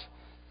cookout,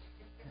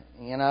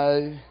 and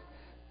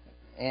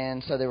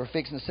so they were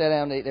fixing to sit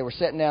down to eat. They were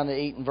sitting down to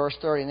eat in verse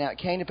 30. Now it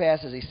came to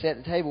pass as he sat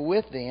at the table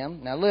with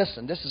them. Now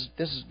listen, this is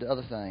the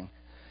other thing.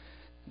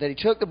 That he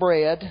took the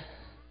bread,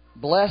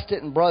 blessed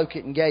it and broke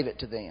it and gave it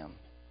to them.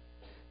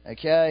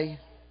 Okay?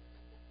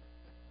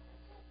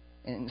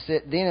 And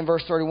then in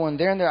verse 31,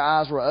 then their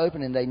eyes were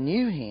open and they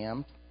knew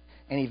him,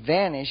 and he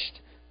vanished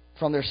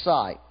from their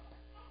sight.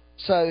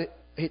 So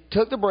he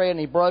took the bread and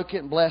he broke it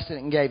and blessed it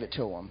and gave it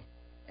to them.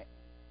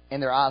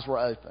 And their eyes were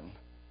open.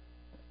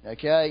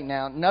 Okay?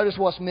 Now, notice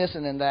what's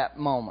missing in that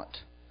moment.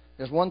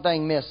 There's one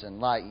thing missing.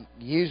 Like,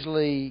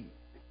 usually,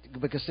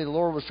 because, see, the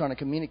Lord was trying to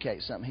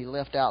communicate something. He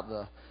left out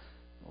the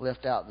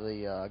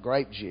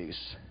grape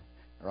juice.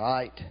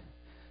 Right?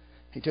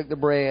 He took the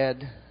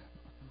bread,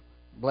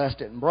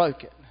 blessed it, and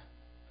broke it.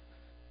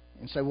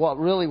 And so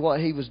what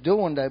he was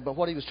doing, though, but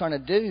what he was trying to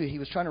do, he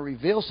was trying to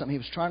reveal something. He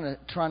was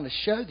trying to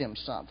show them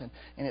something.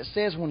 And it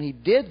says when he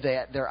did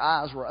that, their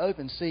eyes were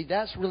open. See,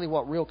 that's really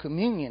what real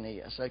communion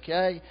is,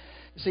 okay?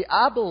 See,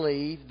 I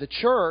believe the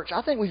church,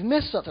 I think we've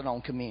missed something on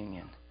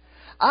communion.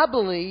 I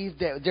believe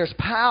that there's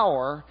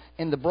power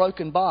in the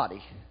broken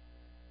body.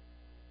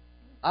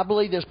 I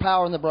believe there's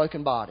power in the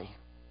broken body.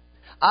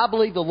 I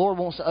believe the Lord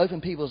wants to open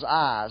people's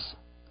eyes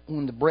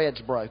when the bread's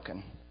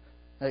broken.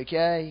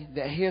 Okay,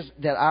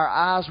 that our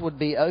eyes would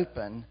be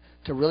open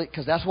to really,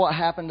 because that's what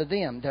happened to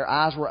them. Their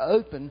eyes were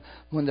open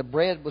when the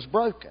bread was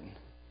broken.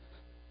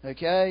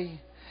 Okay,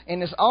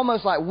 And it's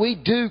almost like we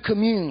do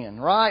communion,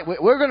 right?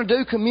 We're going to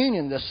do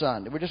communion this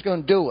Sunday. We're just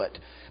going to do it.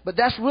 But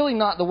that's really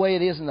not the way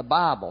it is in the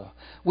Bible.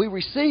 We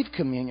receive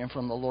communion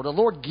from the Lord. The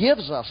Lord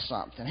gives us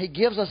something. He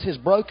gives us His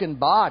broken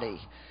body.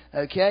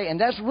 Okay? And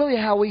that's really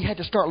how we had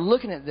to start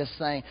looking at this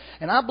thing.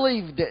 And I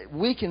believe that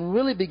we can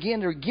really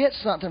begin to get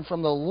something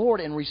from the Lord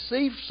and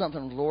receive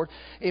something from the Lord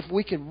if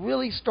we could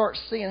really start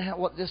seeing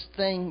what this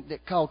thing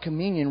that called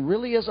communion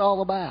really is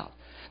all about.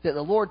 That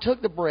the Lord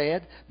took the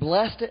bread,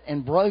 blessed it,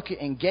 and broke it,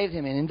 and gave it to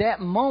him. And in that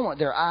moment,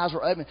 their eyes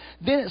were open.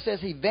 Then it says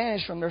He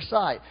vanished from their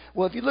sight.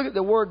 Well, if you look at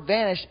the word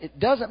vanished, it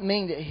doesn't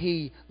mean that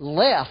He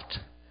left.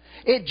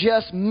 It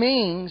just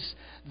means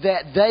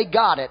that they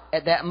got it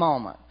at that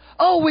moment.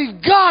 Oh,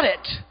 we've got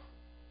it!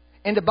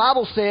 And the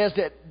Bible says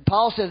that,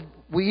 Paul says,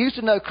 we used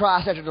to know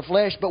Christ after the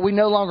flesh, but we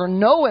no longer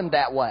know Him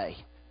that way.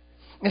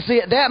 And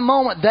see, at that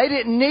moment, they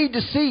didn't need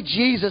to see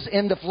Jesus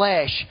in the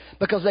flesh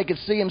because they could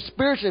see Him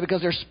spiritually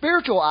because their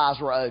spiritual eyes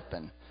were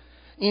open.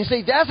 And you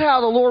see, that's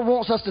how the Lord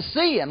wants us to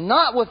see Him,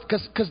 not with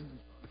because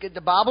the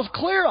Bible's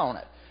clear on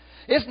it.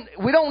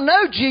 We don't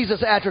know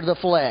Jesus after the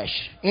flesh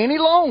any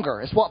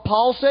longer. It's what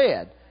Paul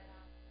said.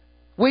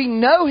 We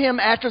know Him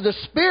after the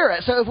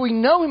Spirit. So if we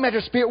know Him after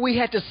the Spirit, we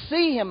have to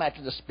see Him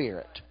after the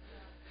Spirit.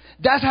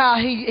 That's how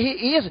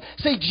He is.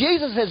 See,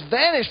 Jesus has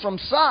vanished from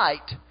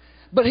sight,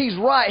 but He's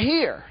right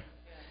here.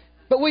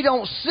 But we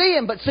don't see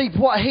Him, but see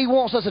what He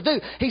wants us to do.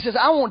 He says,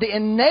 I want to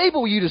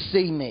enable you to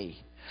see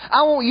me.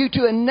 I want you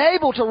to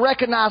enable to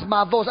recognize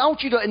my voice. I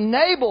want you to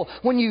enable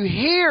when you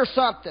hear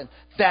something,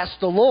 that's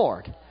the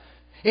Lord.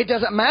 It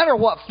doesn't matter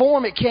what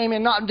form it came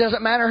in. It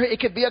doesn't matter. It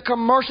could be a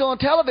commercial on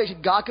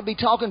television. God could be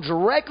talking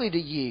directly to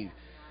you.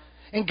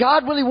 And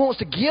God really wants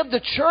to give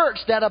the church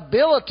that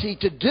ability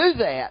to do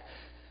that.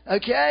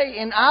 Okay?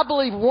 And I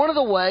believe one of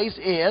the ways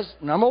is,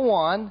 number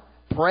one,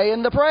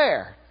 praying the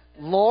prayer.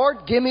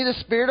 Lord, give me the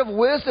spirit of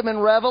wisdom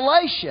and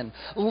revelation.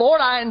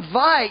 Lord, I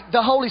invite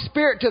the Holy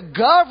Spirit to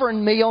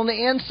govern me on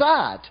the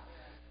inside.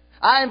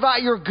 I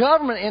invite your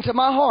government into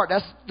my heart.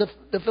 That's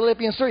the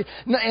Philippians 3.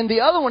 And the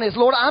other one is,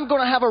 Lord, I'm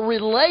going to have a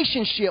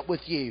relationship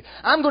with you.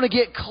 I'm going to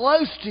get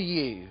close to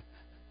you.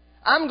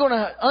 I'm going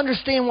to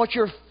understand what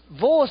your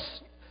voice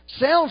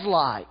sounds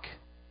like.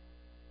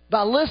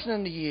 By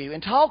listening to you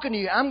and talking to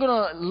you, I'm going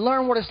to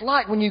learn what it's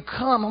like when you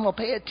come. I'm going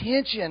to pay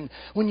attention.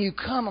 When you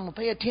come, I'm going to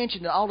pay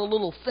attention to all the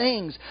little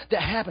things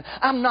that happen.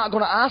 I'm not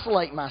going to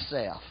isolate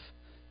myself.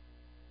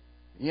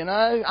 You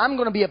know, I'm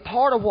going to be a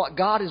part of what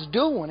God is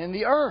doing in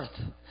the earth.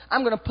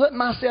 I'm going to put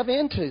myself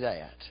into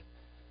that.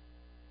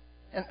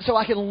 And so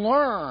I can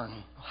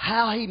learn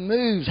how He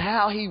moves,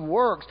 how He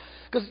works.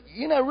 Because,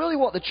 you know, really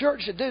what the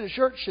church should do, the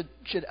church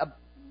should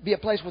be a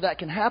place where that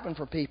can happen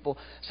for people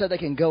so they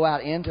can go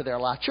out into their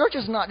life. Church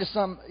is not just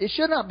it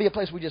should not be a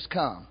place we just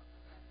come.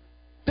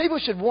 People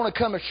should want to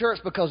come to church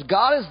because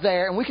God is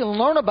there and we can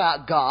learn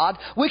about God.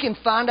 We can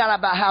find out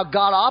about how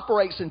God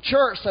operates in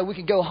church so we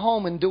can go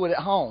home and do it at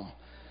home.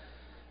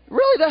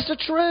 Really, that's the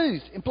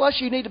truth. And plus,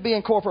 you need to be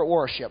in corporate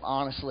worship,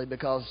 honestly,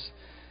 because,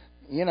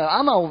 you know,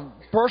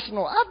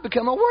 I've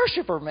become a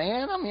worshiper,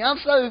 man. I mean, I'm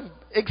so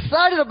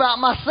excited about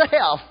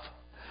myself.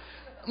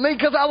 I mean,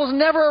 because I was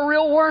never a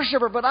real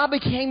worshiper, but I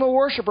became a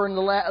worshiper in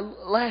the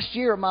last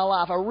year of my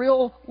life, a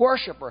real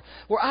worshiper,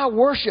 where I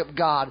worship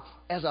God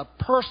as a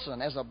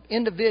person, as an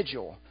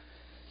individual.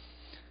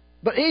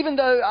 But even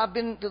though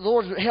the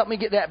Lord's helped me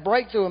get that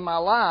breakthrough in my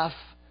life,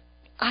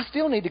 I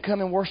still need to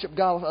come and worship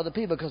God with other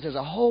people because there's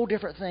a whole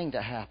different thing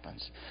that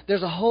happens.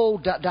 There's a whole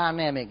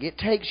dynamic. It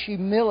takes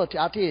humility.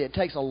 I tell you, it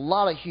takes a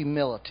lot of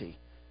humility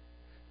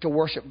to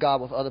worship God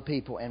with other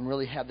people and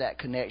really have that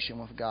connection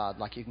with God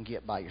like you can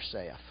get by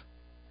yourself.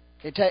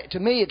 To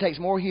me, it takes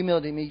more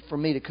humility for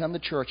me to come to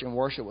church and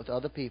worship with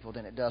other people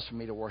than it does for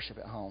me to worship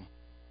at home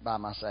by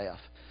myself.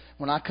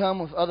 When I come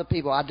with other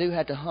people, I do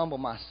have to humble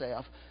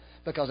myself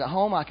because at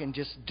home I can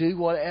just do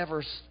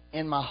whatever's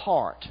in my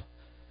heart,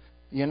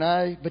 you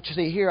know. But you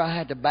see, here I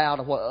had to bow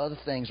to what other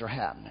things are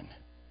happening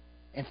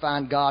and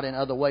find God in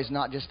other ways,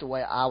 not just the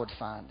way I would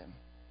find Him.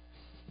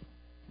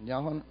 You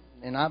know,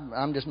 and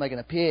I'm just making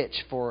a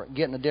pitch for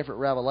getting a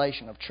different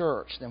revelation of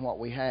church than what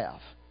we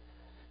have.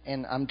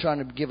 And I'm trying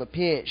to give a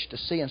pitch to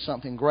seeing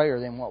something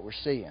greater than what we're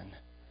seeing.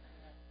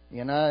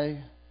 You know?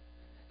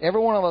 Every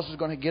one of us is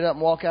going to get up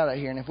and walk out of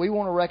here. And if we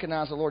want to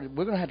recognize the Lord,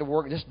 we're going to have to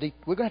work this deep.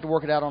 We're going to have to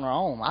work it out on our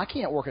own. I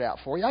can't work it out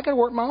for you. I got to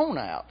work my own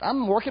out.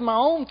 I'm working my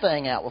own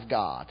thing out with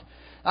God.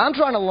 I'm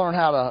trying to learn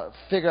how to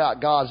figure out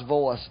God's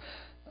voice,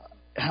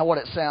 what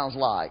it sounds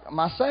like.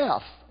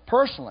 Myself,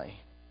 personally.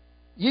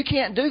 You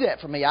can't do that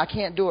for me. I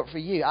can't do it for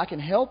you. I can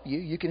help you.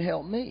 You can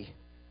help me.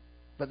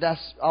 But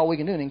that's all we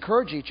can do, and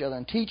encourage each other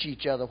and teach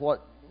each other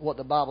what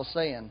the Bible's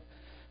saying.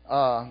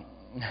 I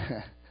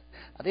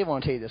did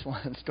want to tell you this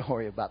one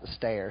story about the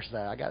stairs,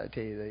 though. I got to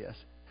tell you this.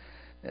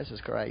 This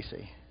is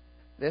crazy.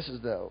 This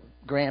is the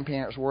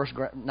grandparents' worst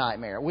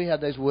nightmare. We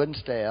had those wooden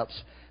steps.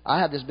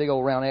 I had this big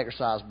old round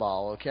exercise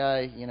ball,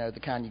 okay? You know, the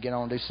kind you get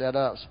on and do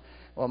set-ups.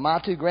 Well,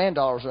 my two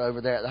granddaughters were over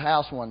there at the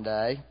house one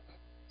day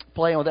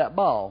playing with that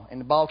ball,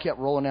 and the ball kept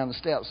rolling down the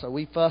steps, so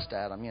we fussed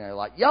at them, you know,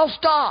 like, y'all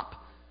stop!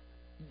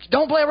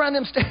 don't play around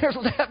them stairs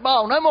with that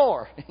ball, no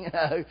more.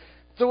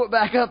 Threw it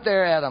back up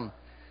there at them.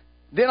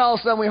 Then all of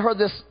a sudden we heard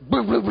this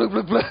bloop, bloop, bloop,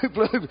 bloop, bloop,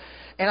 bloop.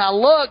 And I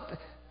looked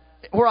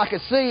where I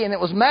could see, and it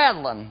was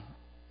Madeline.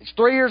 She's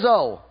 3 years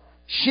old.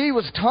 She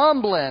was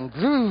tumbling.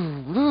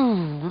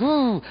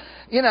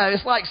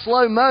 It's like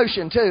slow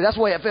motion, too. That's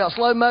the way it felt.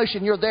 Slow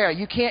motion, you're there.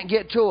 You can't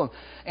get to them.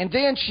 And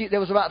then there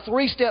was about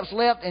 3 steps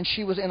left, and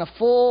she was in a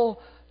full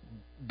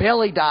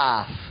belly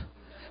dive.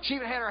 She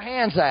even had her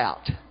hands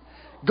out,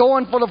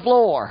 going for the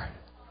floor.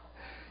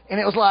 And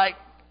it was like,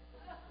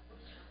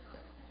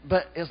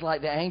 but it's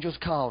like the angels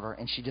called her,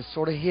 and she just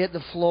sort of hit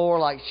the floor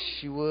like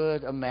she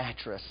would a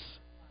mattress.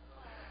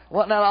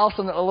 Wasn't that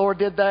awesome that the Lord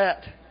did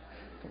that?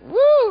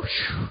 Woo!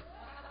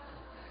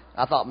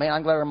 I thought, man,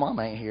 I'm glad her mom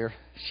ain't here.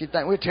 She'd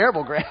think we're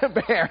terrible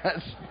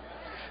grandparents.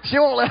 She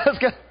won't let us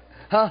go.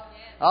 Huh?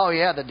 Oh,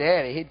 yeah, the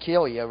daddy. He'd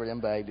kill you over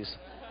them babies.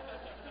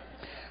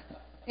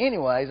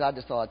 Anyways, I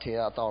just thought I'd tell you,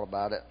 I thought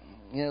about it.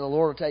 The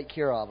Lord will take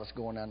care of us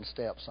going down the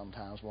steps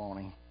sometimes, won't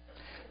He?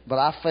 But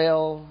I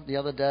fell the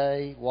other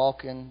day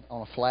walking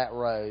on a flat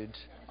road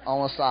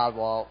on a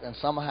sidewalk, and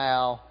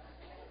somehow,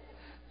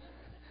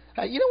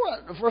 hey, you know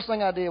what? The first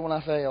thing I did when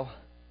I fell,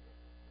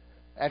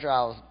 after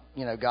I was,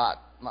 got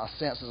my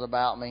senses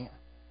about me,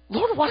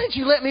 Lord, why didn't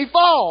you let me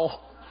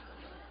fall?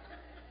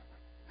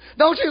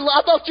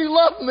 I thought you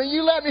loved me.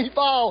 You let me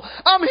fall.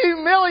 I'm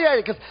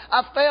humiliated because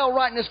I fell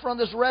right in this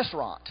front of this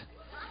restaurant,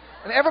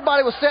 and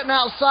everybody was sitting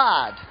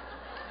outside.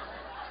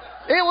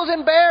 It was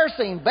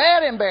embarrassing,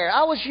 bad embarrassing.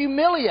 I was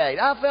humiliated.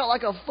 I felt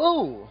like a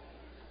fool.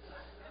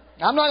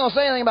 I'm not going to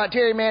say anything about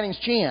Terry Manning's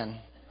chin.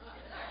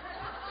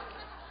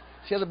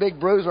 She has a big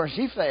bruise where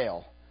she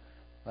fell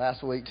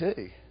last week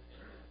too.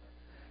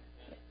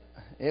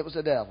 It was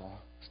the devil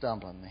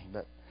stumbling me.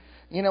 But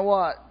you know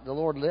what?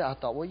 I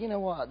thought, well, you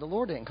know what? The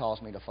Lord didn't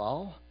cause me to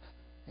fall.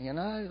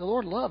 The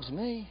Lord loves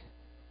me.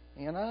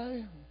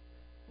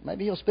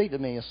 Maybe He'll speak to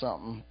me or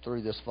something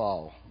through this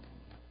fall.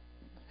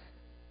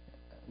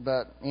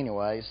 But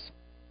anyways,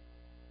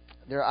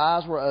 their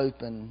eyes were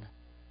open.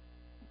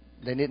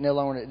 They didn't no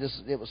longer.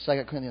 It was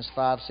 2 Corinthians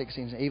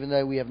 5:16. Even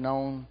though we have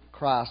known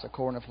Christ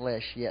according to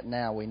flesh, yet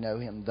now we know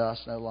Him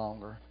thus no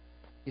longer.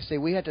 You see,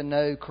 we had to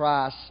know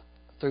Christ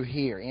through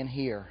here, in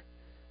here.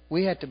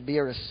 We had to be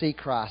able to see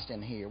Christ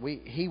in here.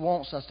 He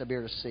wants us to be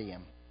able to see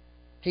Him.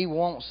 He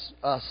wants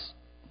us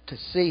to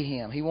see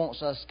Him. He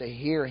wants us to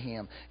hear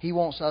Him. He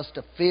wants us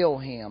to feel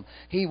Him.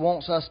 He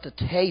wants us to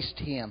taste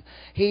Him.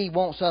 He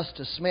wants us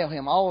to smell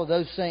Him. All of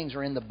those things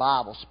are in the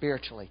Bible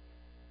spiritually.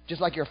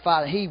 Just like your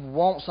Father, He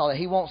wants all that.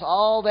 He wants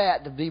all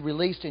that to be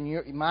released in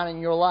your mind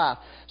and your life.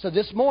 So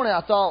this morning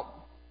I thought,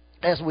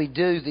 as we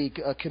do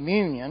the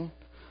communion,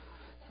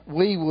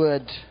 we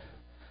would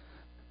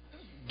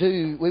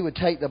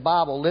take the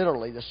Bible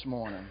literally this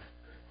morning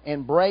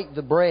and break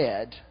the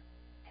bread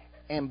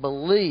and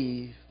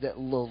believe that the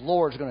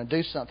Lord's going to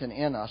do something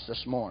in us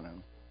this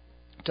morning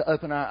to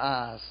open our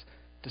eyes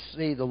to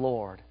see the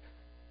Lord,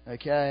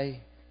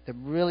 okay? To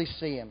really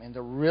see Him and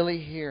to really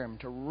hear Him,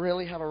 to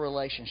really have a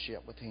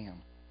relationship with Him.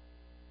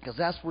 Because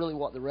that's really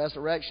what the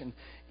resurrection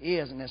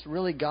is, and it's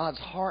really God's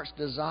heart's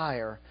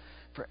desire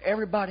for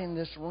everybody in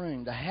this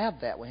room to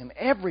have that with Him.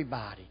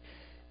 Everybody,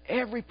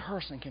 every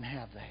person can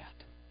have that.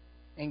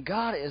 And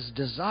God is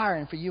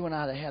desiring for you and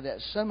I to have that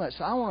so much.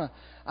 So I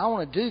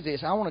want to do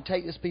this. I want to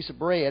take this piece of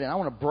bread and I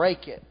want to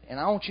break it. And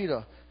I want you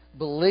to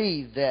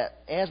believe that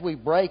as we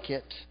break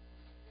it,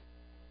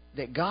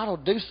 that God will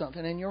do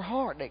something in your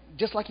heart. That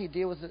just like He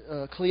did with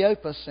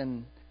Cleopas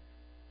and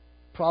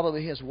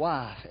probably his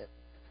wife.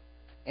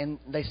 And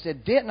they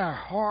said, didn't our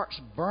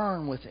hearts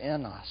burn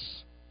within us?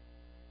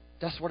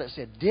 That's what it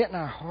said. Didn't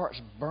our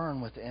hearts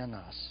burn within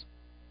us?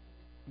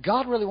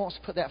 God really wants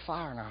to put that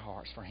fire in our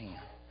hearts for Him.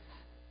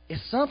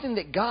 It's something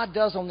that God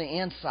does on the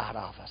inside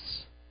of us.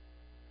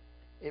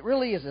 It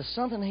really is. It's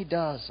something He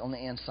does on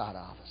the inside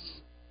of us.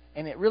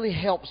 And it really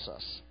helps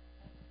us.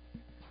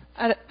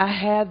 I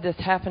had this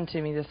happen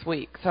to me this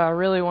week, so I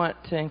really want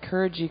to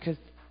encourage you because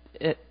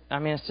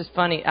it's just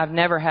funny. I've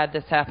never had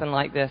this happen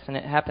like this, and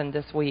it happened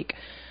this week.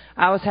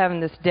 I was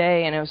having this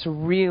day, and it was a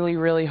really,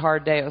 really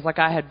hard day. It was like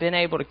I had been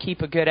able to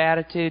keep a good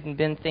attitude and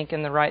been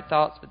thinking the right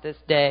thoughts, but this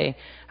day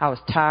I was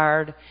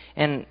tired,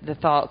 and the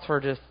thoughts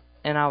were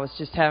and I was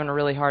just having a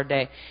really hard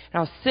day. And I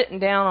was sitting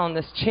down on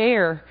this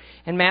chair,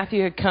 and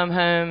Matthew had come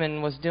home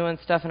and was doing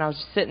stuff, and I was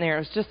just sitting there.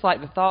 It was just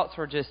like the thoughts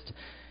were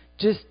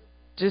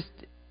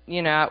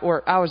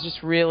I was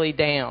just really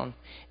down.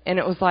 And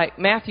it was like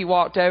Matthew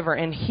walked over,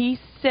 and he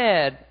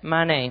said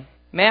my name.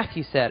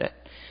 Matthew said it.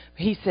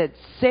 He said,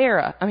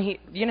 Sarah.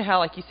 You know how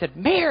like you said,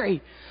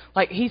 Mary?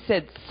 Like he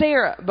said,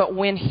 Sarah. But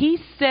when he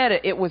said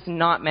it, it was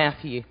not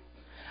Matthew.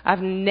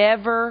 I've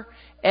never,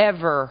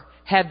 ever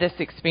had this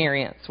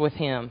experience with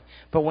him.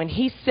 But when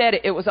he said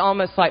it, it was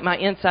almost like my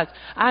insides.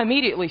 I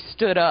immediately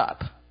stood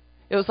up.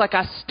 It was like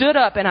I stood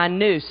up and I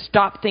knew,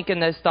 stop thinking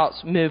those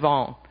thoughts, move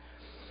on.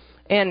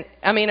 And,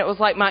 it was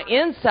like my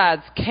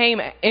insides came,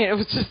 and it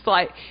was just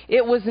like,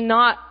 it was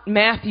not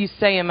Matthew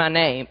saying my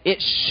name.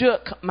 It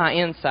shook my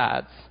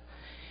insides.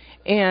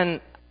 And,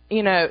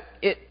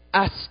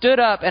 I stood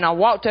up and I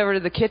walked over to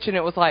the kitchen.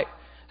 It was like,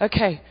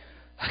 okay,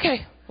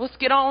 let's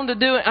get on to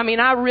doing. I mean,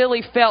 I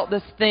really felt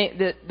this thing,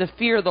 the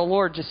fear of the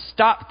Lord. Just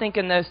stop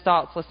thinking those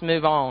thoughts. Let's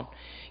move on.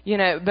 You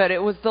know, but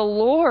it was the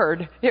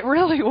Lord. It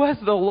really was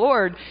the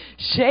Lord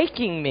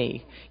shaking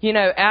me, you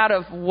know, out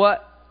of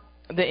what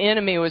the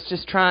enemy was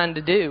just trying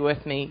to do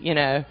with me, you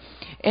know.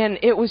 And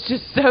it was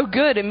just so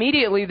good.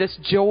 Immediately this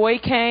joy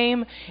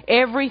came.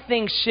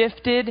 Everything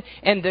shifted.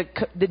 And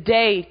the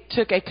day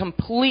took a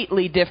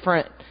completely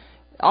different,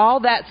 all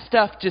that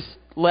stuff just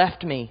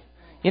left me.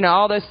 You know,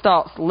 all those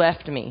thoughts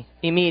left me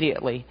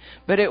immediately.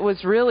 But it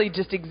was really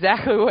just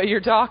exactly what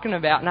you're talking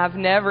about. And I've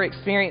never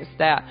experienced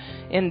that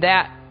in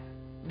that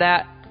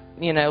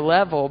you know,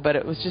 level. But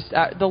it was just,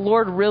 the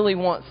Lord really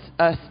wants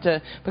us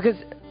to, because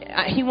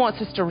He wants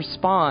us to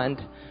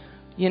respond.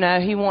 You know,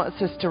 He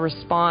wants us to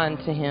respond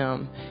to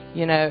Him,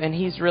 you know, and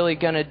He's really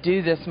going to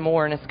do this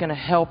more, and it's going to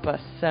help us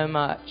so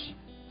much.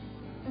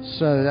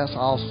 So that's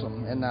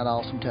awesome. Isn't that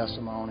awesome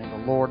testimony?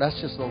 The Lord, that's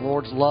just the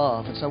Lord's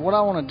love. And so what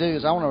I want to do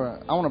is I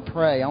want to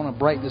pray. I want to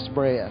break this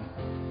bread.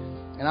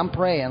 And I'm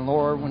praying,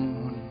 Lord,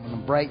 when I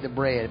break the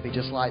bread, it'd be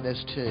just like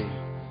those two.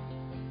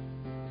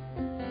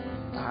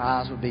 Our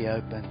eyes would be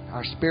open.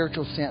 Our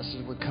spiritual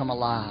senses would come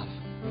alive.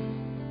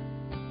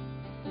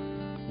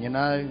 You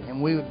know,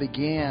 and we would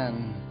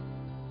begin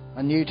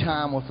a new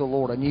time with the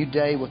Lord, a new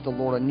day with the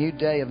Lord, a new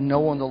day of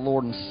knowing the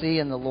Lord and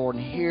seeing the Lord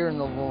and hearing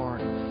the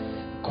Lord.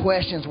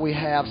 Questions we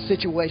have,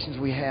 situations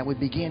we have, we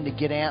begin to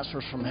get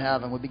answers from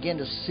heaven. We begin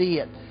to see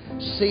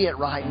it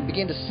right, and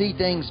begin to see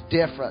things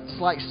different. It's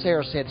like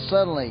Sarah said,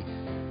 suddenly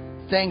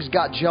things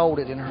got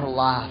jolted in her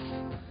life.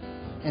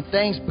 And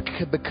things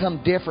could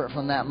become different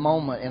from that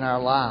moment in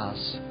our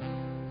lives.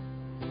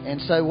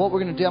 And so what we're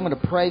going to do, I'm going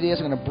to pray this,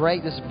 I'm going to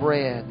break this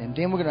bread, and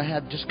then we're going to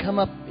have, just come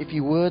up if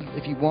you would,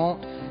 if you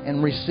want,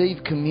 and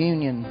receive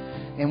communion.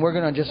 And we're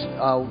going to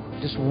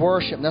just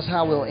worship. And that's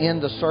how we'll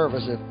end the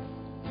service,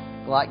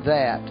 like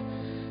that.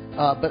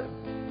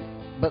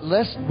 But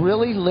let's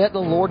really let the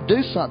Lord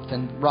do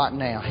something right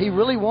now. He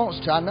really wants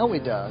to. I know He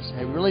does.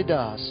 He really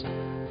does.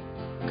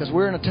 Because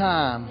we're in a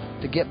time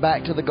to get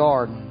back to the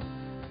garden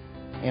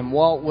and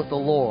walk with the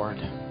Lord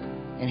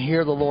and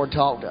hear the Lord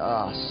talk to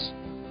us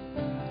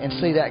and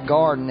see that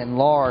garden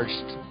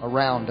enlarged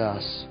around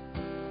us.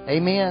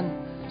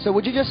 Amen. So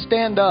would you just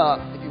stand up,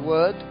 if you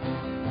would?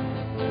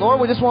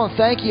 Lord, we just want to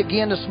thank You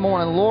again this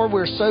morning. Lord,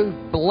 we're so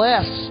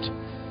blessed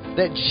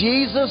that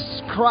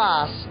Jesus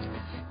Christ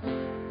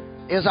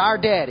is our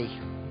daddy.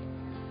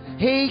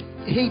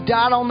 He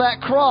died on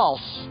that cross.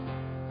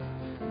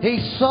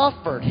 He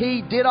suffered.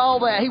 He did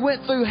all that. He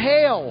went through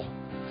hell.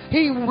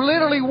 He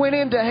literally went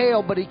into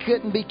hell, but He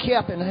couldn't be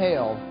kept in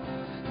hell.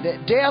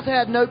 That death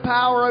had no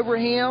power over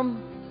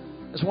Him.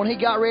 It's when He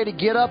got ready to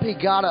get up, He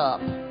got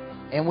up.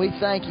 And we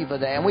thank You for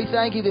that. And we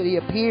thank You that He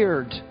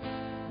appeared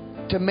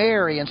to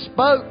Mary and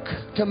spoke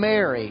to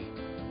Mary.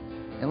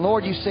 And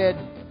Lord, You said,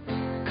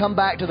 come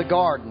back to the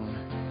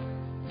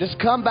garden. Just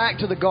come back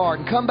to the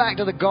garden. Come back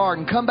to the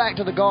garden. Come back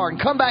to the garden.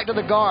 Come back to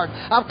the garden.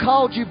 I've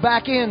called you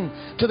back in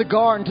to the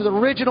garden, to the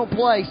original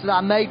place that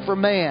I made for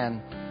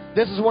man.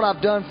 This is what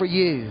I've done for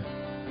you.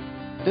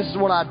 This is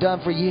what I've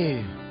done for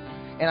you.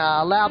 And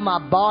I allowed my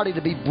body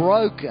to be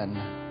broken.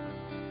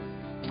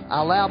 I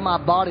allowed my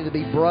body to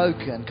be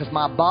broken because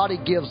my body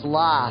gives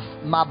life.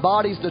 My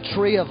body's the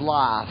tree of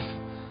life.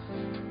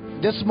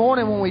 This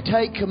morning when we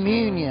take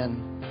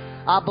communion,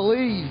 I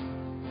believe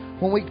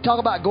when we talk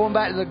about going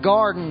back to the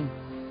garden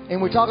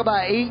and we talk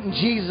about eating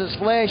Jesus'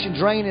 flesh and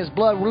draining His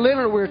blood,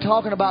 we're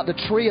talking about the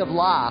tree of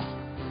life.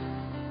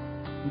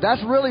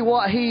 That's really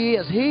what He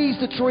is. He's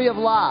the tree of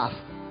life.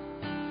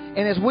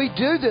 And as we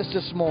do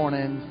this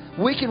morning,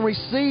 we can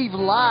receive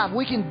life.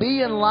 We can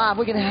be in life.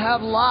 We can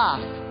have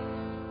life.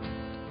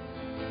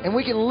 And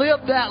we can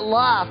live that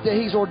life that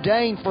He's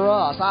ordained for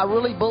us. I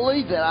really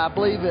believe that. I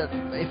believe it.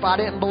 If I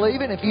didn't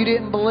believe it, if you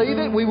didn't believe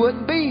it, we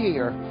wouldn't be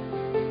here.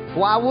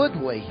 Why would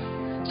we?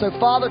 So,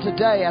 Father,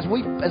 today, as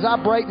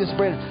I break this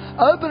bread,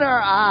 open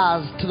our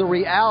eyes to the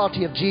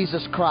reality of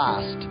Jesus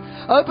Christ.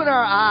 Open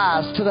our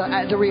eyes to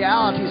the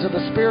realities of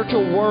the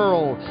spiritual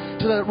world,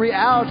 to the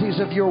realities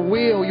of Your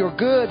will, Your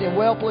good and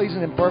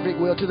well-pleasing and perfect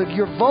will, to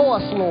Your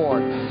voice,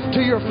 Lord,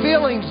 to Your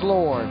feelings,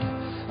 Lord,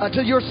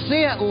 to Your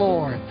scent,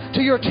 Lord,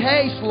 to Your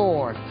taste,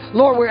 Lord.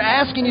 Lord, we're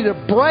asking You to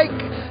break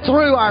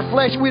through our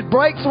flesh. We'd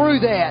break through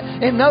that,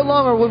 and no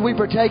longer would we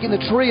partake in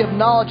the tree of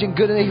knowledge and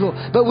good and evil,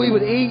 but we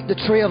would eat the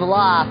tree of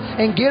life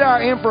and get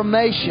our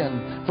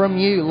information from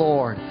You,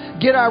 Lord.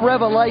 Get our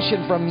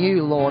revelation from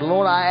You, Lord.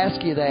 Lord, I ask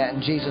You that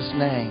in Jesus'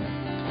 name.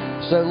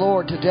 So,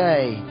 Lord,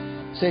 today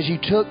says You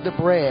took the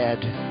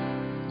bread,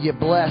 You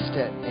blessed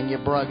it, and You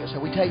broke it. So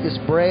we take this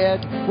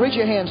bread. Reach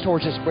your hands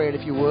towards this bread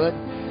if you would.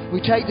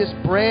 We take this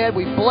bread,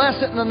 we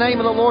bless it in the name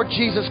of the Lord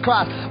Jesus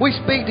Christ. We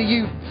speak to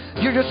you.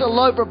 You're just a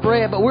loaf of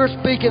bread, but we're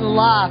speaking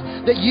life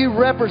that You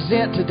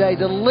represent today,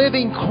 the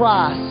living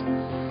Christ,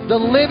 the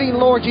living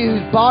Lord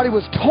Jesus, whose body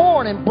was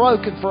torn and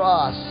broken for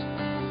us.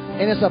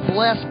 And it's a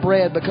blessed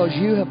bread because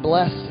You have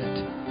blessed it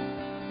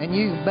and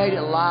You've made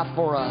it life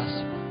for us.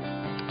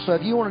 So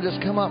if you want to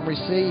just come up and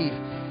receive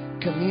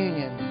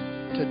communion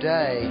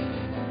today,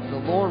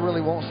 the Lord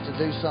really wants to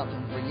do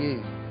something for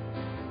you.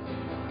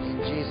 In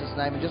Jesus'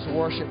 name, and just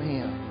worship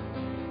Him.